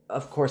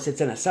course, it's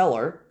in a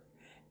cellar,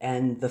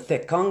 and the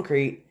thick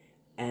concrete,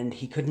 and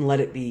he couldn't let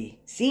it be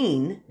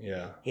seen.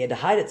 Yeah. He had to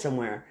hide it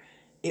somewhere.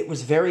 It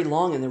was very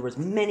long, and there was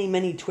many,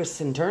 many twists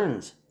and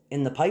turns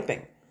in the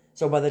piping.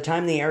 So by the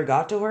time the air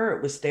got to her,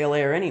 it was stale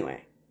air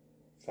anyway.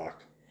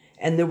 Fuck.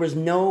 And there was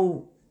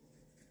no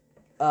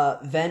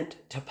vent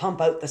to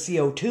pump out the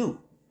CO2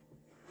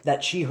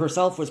 that she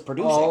herself was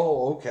producing.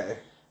 Oh, okay.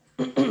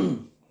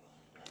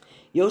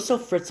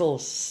 Josef Fritzl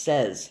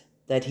says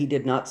that he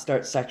did not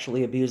start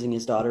sexually abusing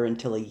his daughter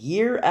until a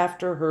year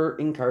after her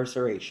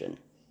incarceration.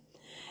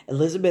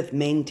 Elisabeth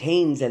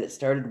maintains that it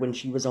started when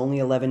she was only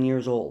 11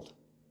 years old.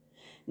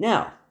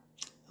 Now,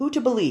 who to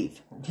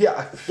believe?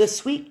 Yeah. The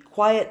sweet,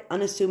 quiet,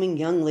 unassuming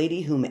young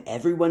lady whom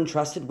everyone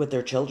trusted with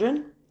their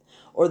children?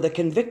 Or the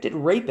convicted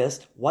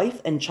rapist,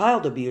 wife and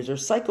child abuser,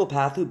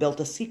 psychopath who built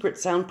a secret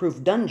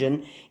soundproof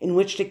dungeon in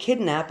which to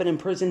kidnap and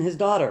imprison his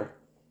daughter?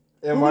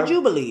 And Who would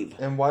you believe?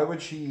 And why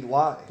would she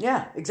lie?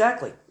 Yeah,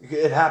 exactly.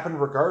 It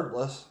happened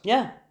regardless.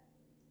 Yeah.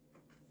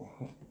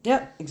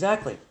 Yeah,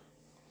 exactly.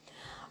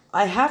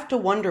 I have to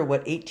wonder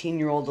what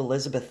 18-year-old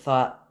Elisabeth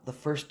thought the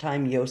first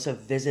time Josef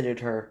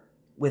visited her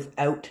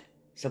without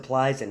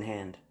supplies in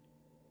hand.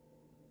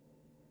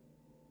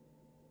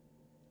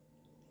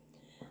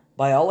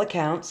 By all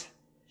accounts,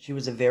 she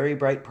was a very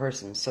bright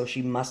person, so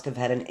she must have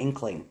had an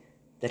inkling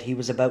that he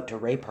was about to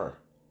rape her.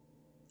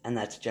 And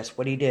that's just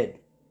what he did.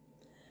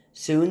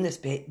 Soon this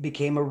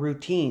became a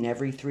routine.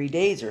 Every 3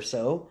 days or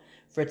so,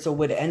 Fritzl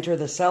would enter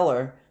the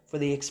cellar for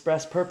the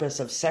express purpose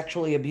of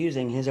sexually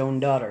abusing his own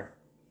daughter.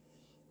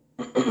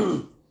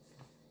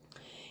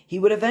 He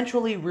would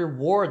eventually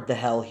reward the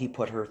hell he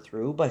put her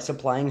through by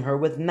supplying her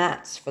with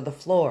mats for the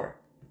floor.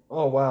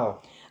 Oh,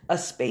 wow. A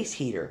space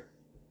heater,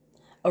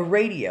 a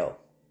radio,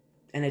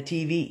 and a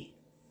TV.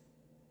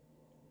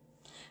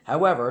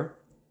 However,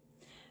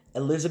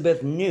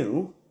 Elisabeth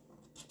knew,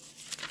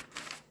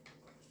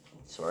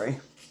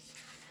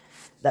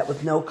 that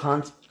with no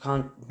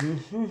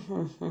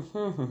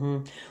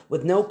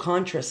with no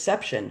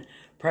contraception,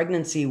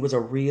 pregnancy was a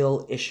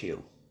real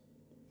issue.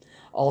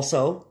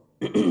 Also,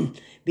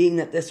 being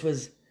that this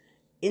was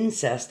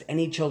incest,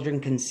 any children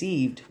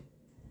conceived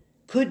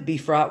could be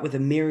fraught with a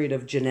myriad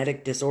of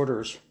genetic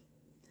disorders.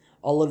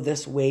 All of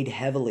this weighed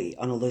heavily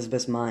on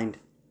Elisabeth's mind.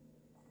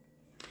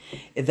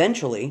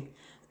 Eventually,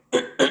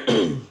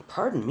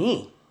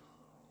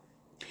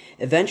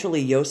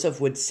 Eventually, Josef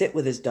would sit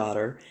with his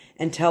daughter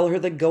and tell her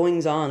the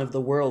goings-on of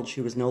the world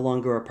she was no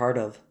longer a part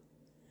of.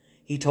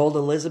 He told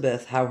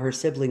Elisabeth how her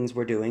siblings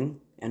were doing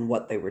and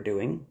what they were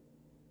doing.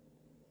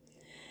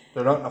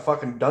 They're not in a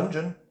fucking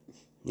dungeon.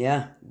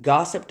 Yeah,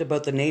 gossiped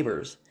about the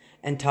neighbors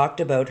and talked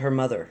about her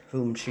mother,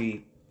 whom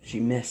she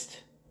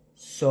missed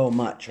so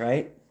much,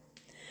 right?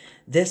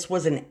 This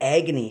was an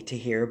agony to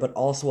hear, but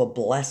also a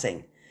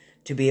blessing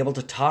to be able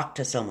to talk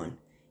to someone,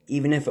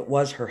 even if it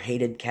was her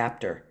hated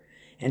captor,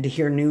 and to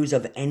hear news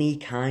of any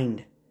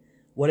kind.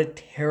 What a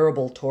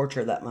terrible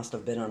torture that must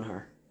have been on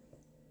her.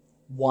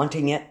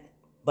 Wanting it,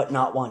 but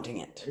not wanting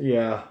it.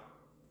 Yeah.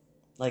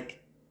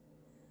 Like,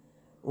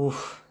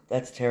 oof,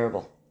 that's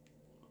terrible.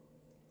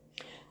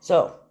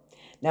 So,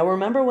 now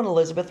remember when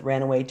Elisabeth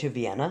ran away to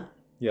Vienna?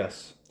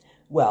 Yes.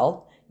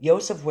 Well,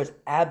 Josef was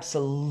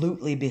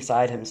absolutely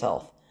beside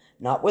himself.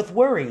 Not with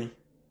worry,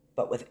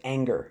 but with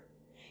anger.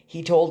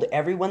 He told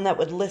everyone that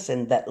would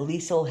listen that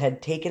Liesl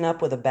had taken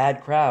up with a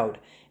bad crowd,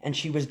 and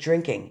she was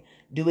drinking,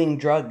 doing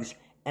drugs,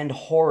 and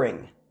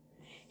whoring.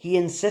 He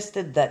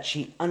insisted that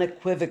she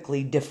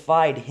unequivocally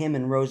defied him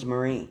and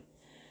Rosemarie.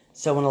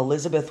 So when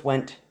Elisabeth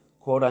went,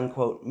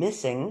 quote-unquote,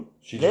 missing,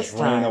 She this just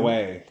ran time,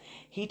 away.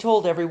 he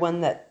told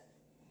everyone that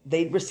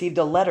they'd received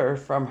a letter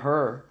from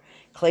her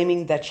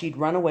claiming that she'd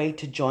run away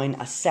to join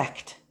a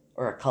sect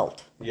or a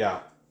cult. Yeah.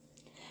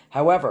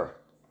 However,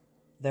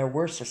 there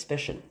were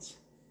suspicions.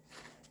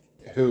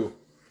 Who?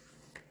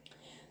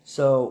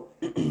 So,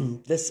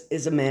 this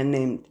is a man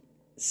named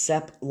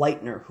Sepp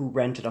Leitner who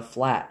rented a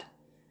flat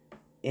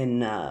in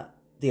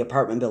the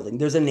apartment building.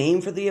 There's a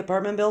name for the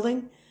apartment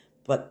building,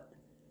 but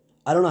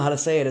I don't know how to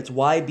say it. It's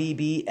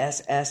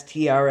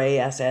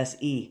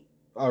YBBSSTRASSE.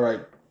 All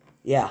right.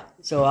 Yeah,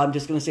 so I'm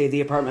just going to say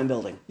the apartment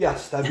building.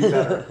 Yes, that'd be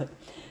better.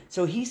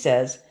 So he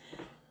says,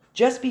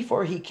 just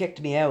before he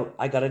kicked me out,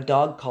 I got a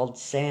dog called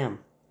Sam.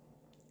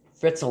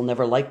 Fritzl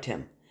never liked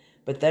him,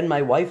 but then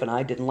my wife and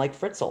I didn't like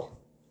Fritzl.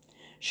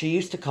 She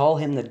used to call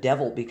him the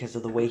devil because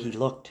of the way he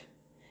looked.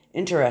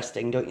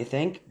 Interesting, don't you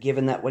think,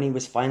 given that when he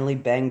was finally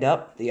banged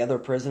up, the other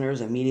prisoners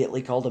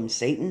immediately called him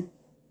Satan?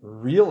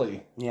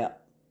 Really? Yeah.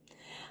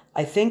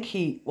 I think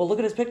well, look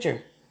at his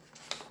picture.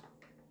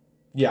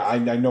 Yeah, I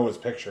know his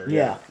picture.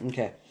 Yeah,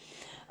 okay.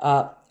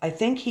 I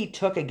think he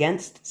took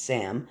against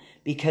Sam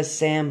because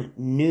Sam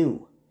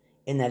knew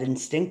in that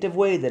instinctive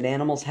way that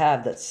animals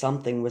have that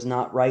something was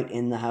not right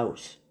in the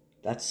house.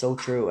 That's so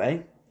true,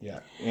 eh?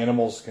 Yeah,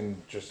 animals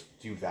can just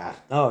do that.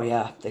 Oh,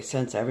 yeah, they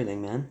sense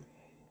everything, man.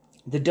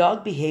 The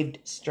dog behaved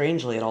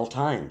strangely at all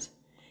times.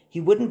 He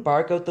wouldn't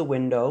bark out the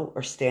window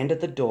or stand at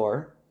the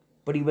door,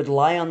 but he would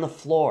lie on the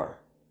floor,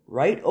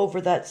 right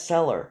over that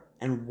cellar,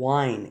 and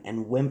whine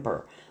and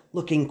whimper,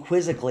 looking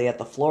quizzically at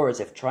the floor as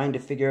if trying to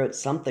figure out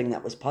something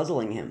that was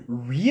puzzling him.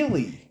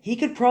 Really? He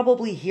could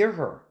probably hear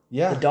her,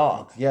 the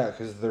dog. Yeah,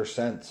 because of their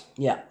sense.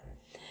 Yeah.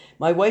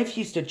 My wife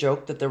used to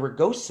joke that there were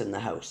ghosts in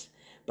the house,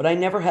 but I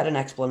never had an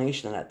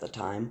explanation at the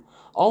time.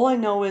 All I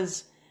know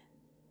is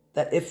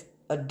that if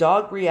a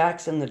dog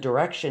reacts in the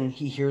direction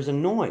he hears a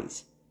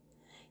noise.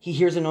 He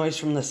hears a noise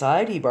from the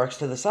side, he barks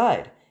to the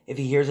side. If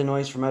he hears a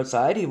noise from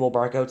outside, he will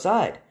bark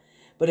outside.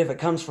 But if it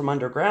comes from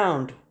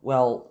underground,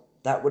 well,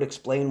 that would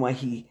explain why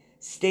he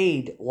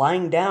stayed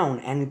lying down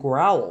and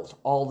growled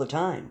all the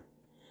time.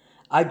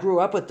 I grew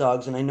up with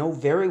dogs and I know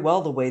very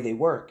well the way they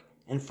work.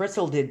 And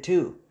Fritzl did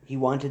too. He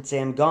wanted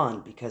Sam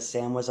gone because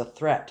Sam was a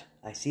threat.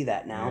 I see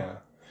that now. Yeah.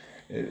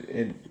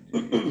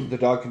 The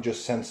dog can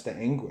just sense the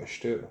anguish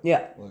too.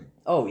 Yeah.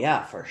 Oh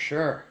yeah, for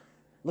sure.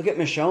 Look at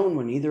Michonne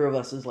when either of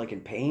us is like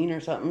in pain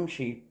or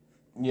something.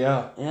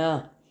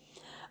 Yeah.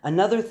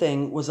 Another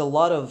thing was a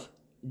lot of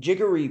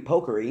jiggery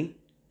pokery,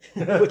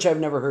 which I've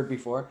never heard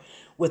before,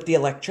 with the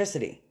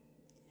electricity.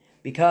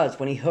 Because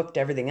when he hooked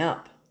everything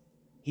up,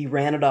 he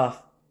ran it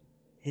off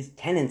his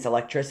tenant's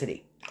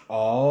electricity.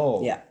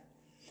 Oh. Yeah.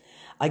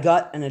 I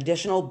got an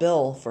additional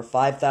bill for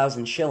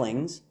 5,000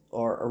 shillings,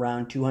 or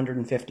around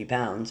 250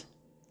 pounds.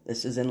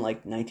 This is in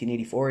like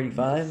 1984,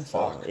 85.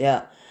 Fuck. So,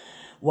 yeah.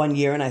 One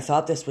year, and I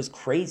thought this was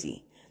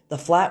crazy. The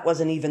flat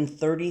wasn't even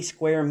 30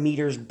 square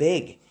meters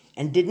big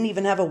and didn't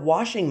even have a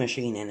washing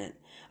machine in it.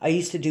 I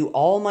used to do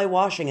all my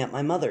washing at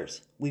my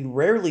mother's. We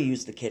rarely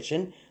used the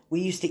kitchen.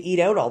 We used to eat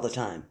out all the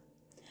time.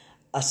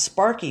 A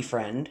Sparky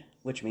friend,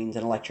 which means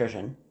an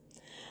electrician,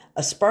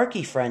 a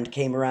Sparky friend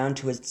came around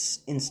to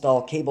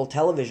install cable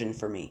television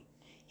for me.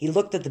 He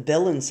looked at the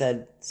bill and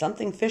said,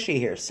 "Something fishy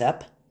here,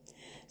 Sepp."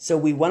 So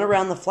we went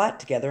around the flat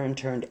together and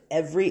turned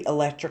every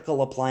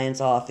electrical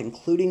appliance off,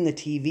 including the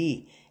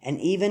TV,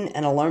 and even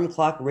an alarm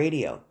clock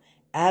radio.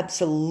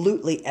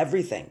 Absolutely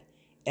everything.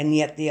 And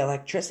yet the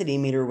electricity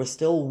meter was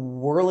still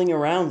whirling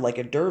around like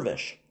a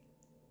dervish.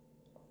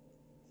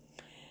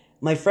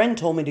 My friend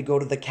told me to go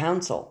to the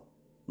council.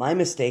 My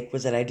mistake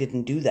was that I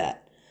didn't do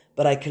that,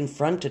 but I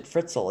confronted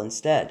Fritzl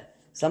instead.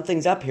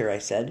 "Something's up here," I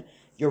said.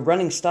 "You're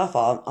running stuff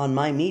on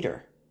my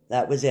meter."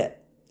 That was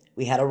it.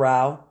 We had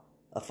a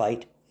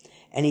fight,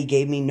 and he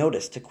gave me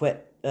notice to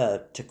get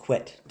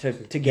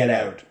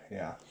out.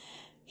 Yeah.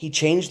 He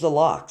changed the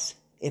locks.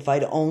 If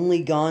I'd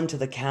only gone to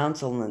the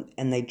council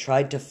and they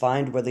tried to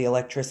find where the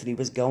electricity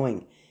was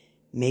going,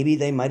 maybe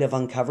they might have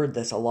uncovered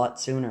this a lot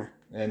sooner.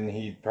 And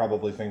he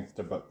probably think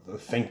about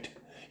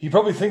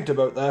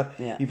that.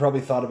 Yeah. He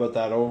probably thought about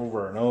that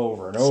over and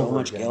over and over So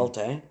much again. guilt,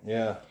 eh?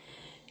 Yeah.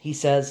 He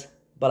says,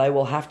 "But I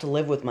will have to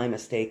live with my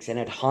mistakes, and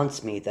it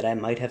haunts me that I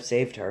might have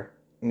saved her."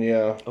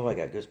 Yeah. Oh, I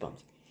got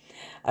goosebumps.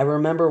 I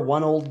remember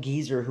one old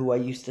geezer who I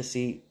used to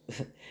see.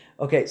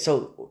 Okay,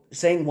 so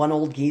saying one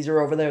old geezer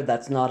over there,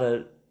 that's not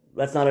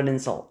an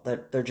insult.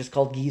 They're just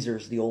called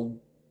geezers, the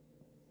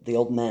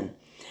old men.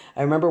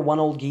 I remember one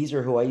old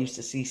geezer who I used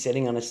to see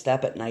sitting on a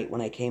step at night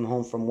when I came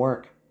home from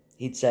work.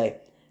 He'd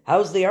say,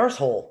 "How's the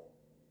arsehole?"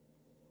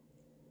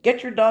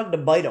 "Get your dog to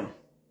bite him,"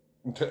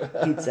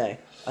 he'd say.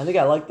 I think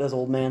I like this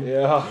old man.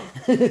 Yeah.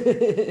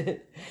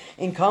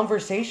 In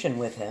conversation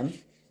with him,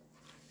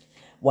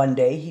 one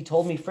day he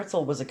told me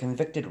Fritzl was a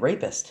convicted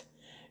rapist.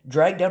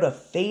 Dragged out a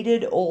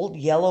faded old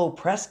yellow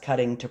press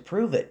cutting to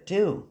prove it,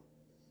 too.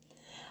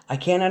 I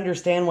can't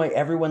understand why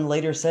everyone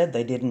later said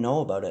they didn't know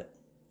about it.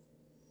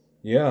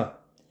 Yeah.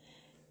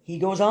 He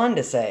goes on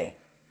to say,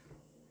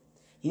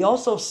 he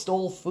also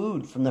stole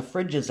food from the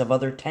fridges of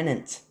other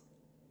tenants.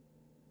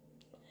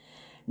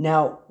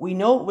 Now, we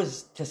know it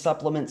was to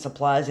supplement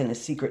supplies in a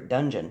secret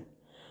dungeon.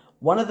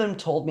 One of them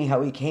told me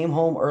how he came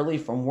home early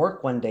from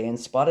work one day and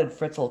spotted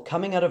Fritzl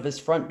coming out of his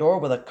front door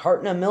with a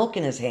carton of milk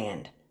in his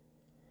hand.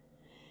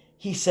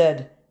 He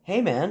said, "Hey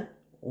man,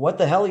 what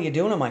the hell are you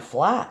doing in my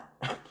flat?"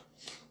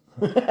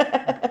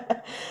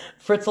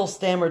 Fritzl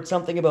stammered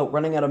something about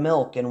running out of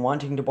milk and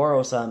wanting to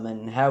borrow some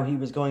and how he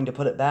was going to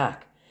put it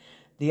back.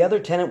 The other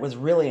tenant was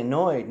really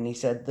annoyed and he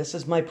said, "This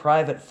is my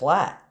private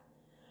flat."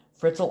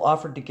 Fritzl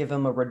offered to give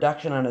him a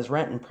reduction on his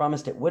rent and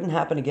promised it wouldn't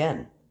happen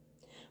again.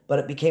 but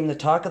it became the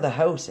talk of the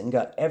house and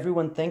got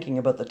everyone thinking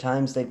about the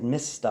times they'd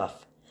missed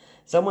stuff.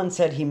 Someone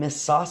said he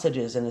missed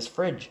sausages in his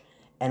fridge,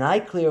 and I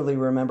clearly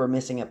remember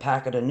missing a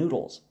packet of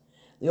noodles.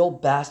 The old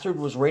bastard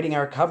was raiding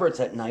our cupboards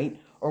at night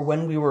or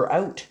when we were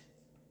out.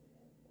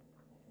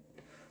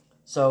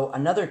 So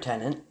another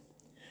tenant,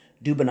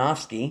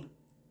 Dubanovsky,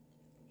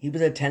 he was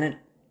a tenant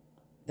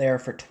there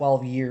for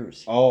 12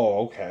 years.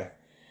 Oh, okay.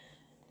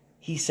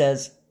 He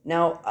says,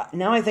 now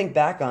I think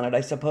back on it, I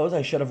suppose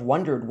I should have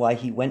wondered why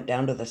he went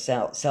down to the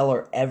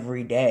cellar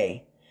every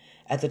day.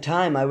 At the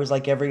time, I was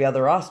like every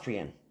other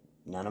Austrian.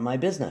 None of my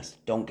business.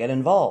 Don't get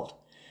involved.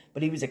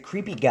 But he was a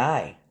creepy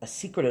guy, a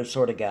secretive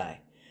sort of guy.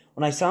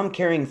 When I saw him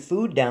carrying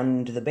food down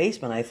into the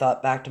basement, I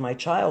thought back to my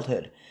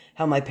childhood,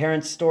 how my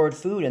parents stored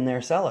food in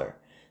their cellar.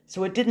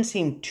 So it didn't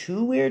seem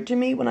too weird to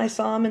me when I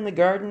saw him in the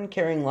garden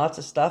carrying lots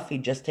of stuff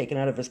he'd just taken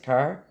out of his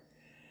car.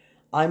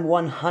 I'm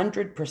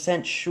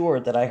 100% sure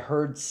that I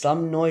heard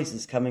some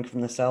noises coming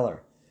from the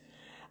cellar.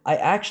 I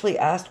actually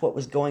asked what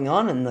was going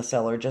on in the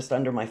cellar just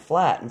under my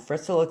flat, and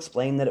Fritzl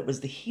explained that it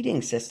was the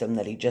heating system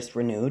that he just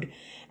renewed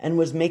and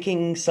was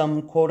making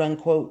some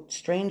quote-unquote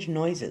strange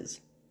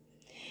noises.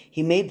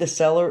 He made the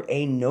cellar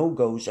a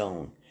no-go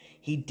zone.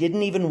 He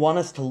didn't even want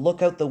us to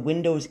look out the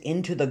windows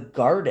into the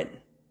garden.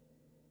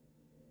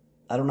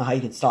 I don't know how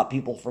you can stop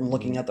people from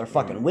looking at their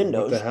fucking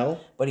windows. What the hell?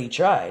 But he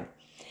tried.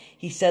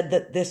 He said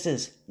that this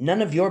is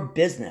none of your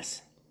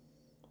business.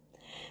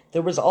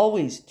 There was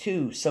always,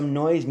 too, some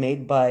noise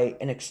made by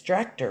an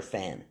extractor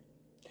fan.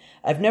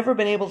 I've never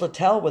been able to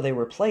tell where they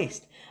were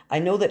placed. I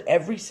know that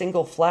every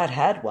single flat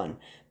had one,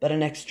 but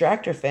an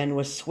extractor fan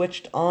was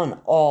switched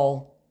on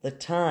all the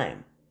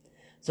time.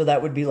 So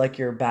that would be like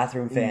your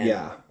bathroom fan.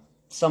 Yeah.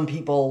 Some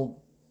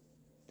people,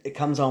 it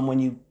comes on when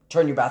you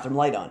turn your bathroom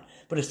light on.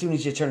 But as soon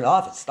as you turn it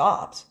off, it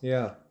stops.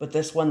 Yeah. But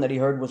this one that he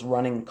heard was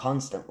running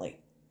constantly.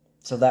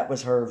 So that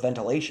was her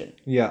ventilation.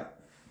 Yeah,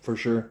 for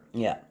sure.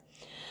 Yeah.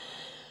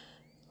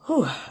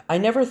 Whew. I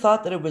never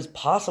thought that it was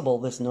possible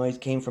this noise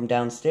came from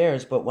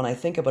downstairs, but when I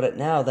think about it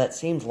now, that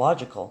seems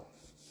logical.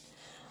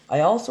 I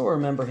also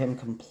remember him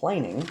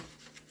complaining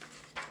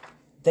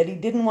that he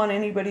didn't want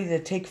anybody to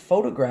take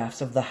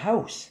photographs of the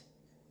house,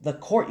 the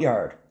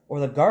courtyard, or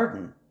the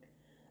garden.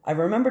 I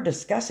remember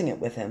discussing it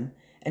with him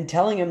and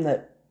telling him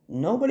that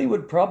nobody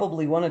would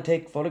probably want to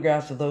take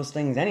photographs of those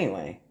things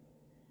anyway.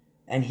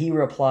 And he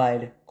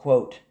replied,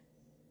 quote,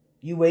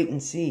 "You wait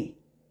and see.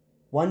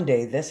 One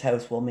day this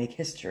house will make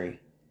history."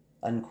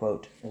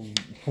 Unquote.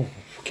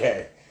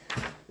 Okay.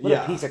 What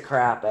a piece of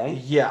crap, eh?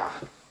 Yeah.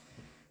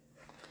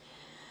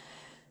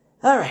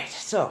 Alright,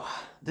 so.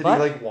 Did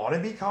he, want to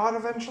be caught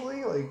eventually?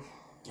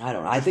 I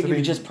don't know. I think he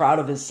was just proud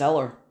of his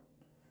cellar.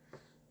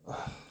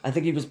 I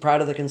think he was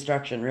proud of the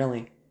construction,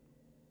 really.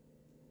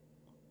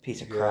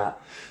 Piece of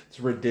crap. It's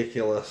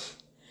ridiculous.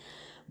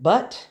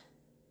 But,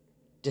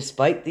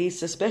 despite these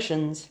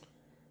suspicions,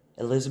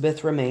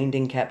 Elisabeth remained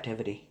in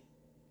captivity.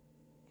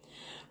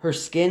 Her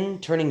skin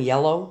turning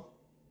yellow,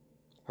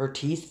 her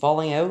teeth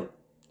falling out,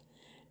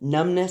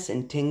 numbness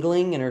and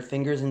tingling in her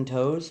fingers and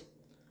toes,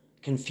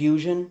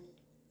 confusion,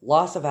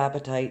 loss of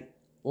appetite,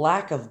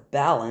 lack of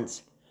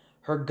balance,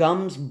 her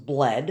gums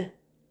bled,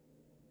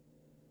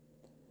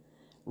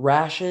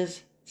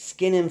 rashes,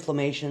 skin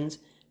inflammations,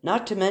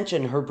 not to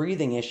mention her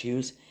breathing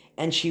issues,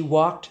 and she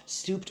walked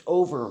stooped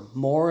over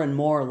more and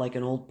more like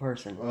an old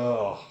person.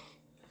 Oh.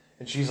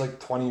 And she's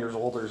 20 years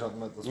old or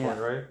something at this point,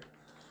 right?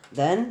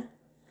 Then,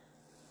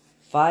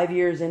 5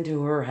 years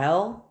into her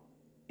hell,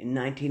 in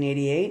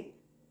 1988,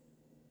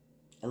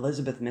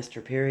 Elisabeth missed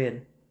her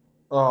period.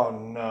 Oh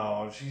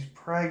no, she's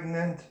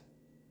pregnant.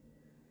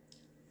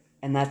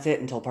 And that's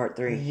it until part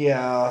 3.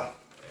 Yeah.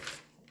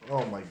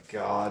 Oh my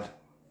god.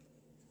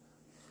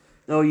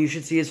 Oh, you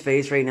should see his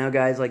face right now,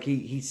 guys.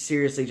 He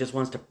seriously just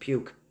wants to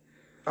puke.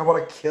 I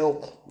want to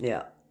kill.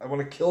 Yeah. I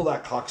want to kill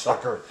that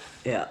cocksucker.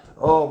 Yeah.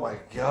 Oh my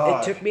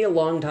god. It took me a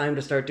long time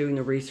to start doing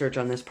the research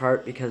on this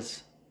part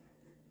because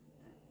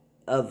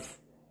of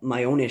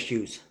my own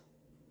issues.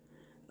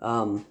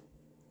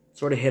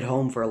 Sort of hit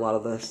home for a lot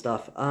of the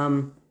stuff.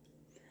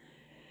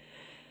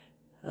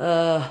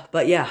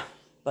 But yeah.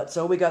 But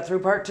so we got through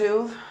part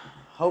 2.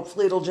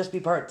 Hopefully it'll just be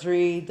part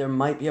 3. There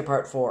might be a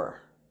part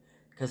 4.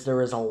 Because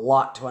there is a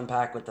lot to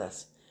unpack with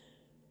this.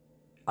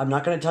 I'm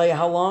not going to tell you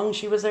how long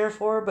she was there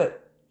for,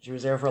 but she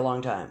was there for a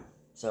long time.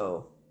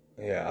 So.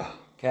 Yeah.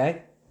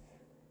 Okay?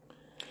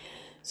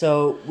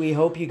 So we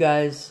hope you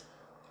guys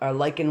are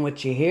liking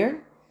what you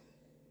hear.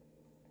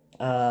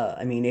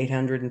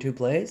 802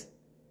 plays.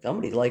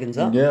 Somebody's liking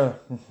something. Yeah.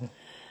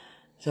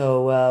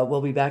 So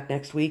we'll be back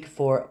next week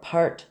for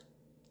part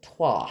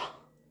 3.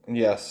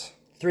 Yes.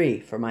 3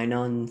 for my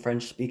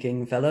non-French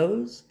speaking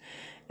fellows.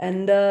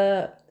 And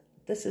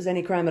this is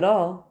Any Crime at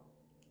All.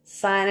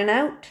 Signing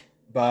out.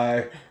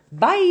 Bye.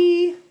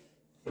 Bye.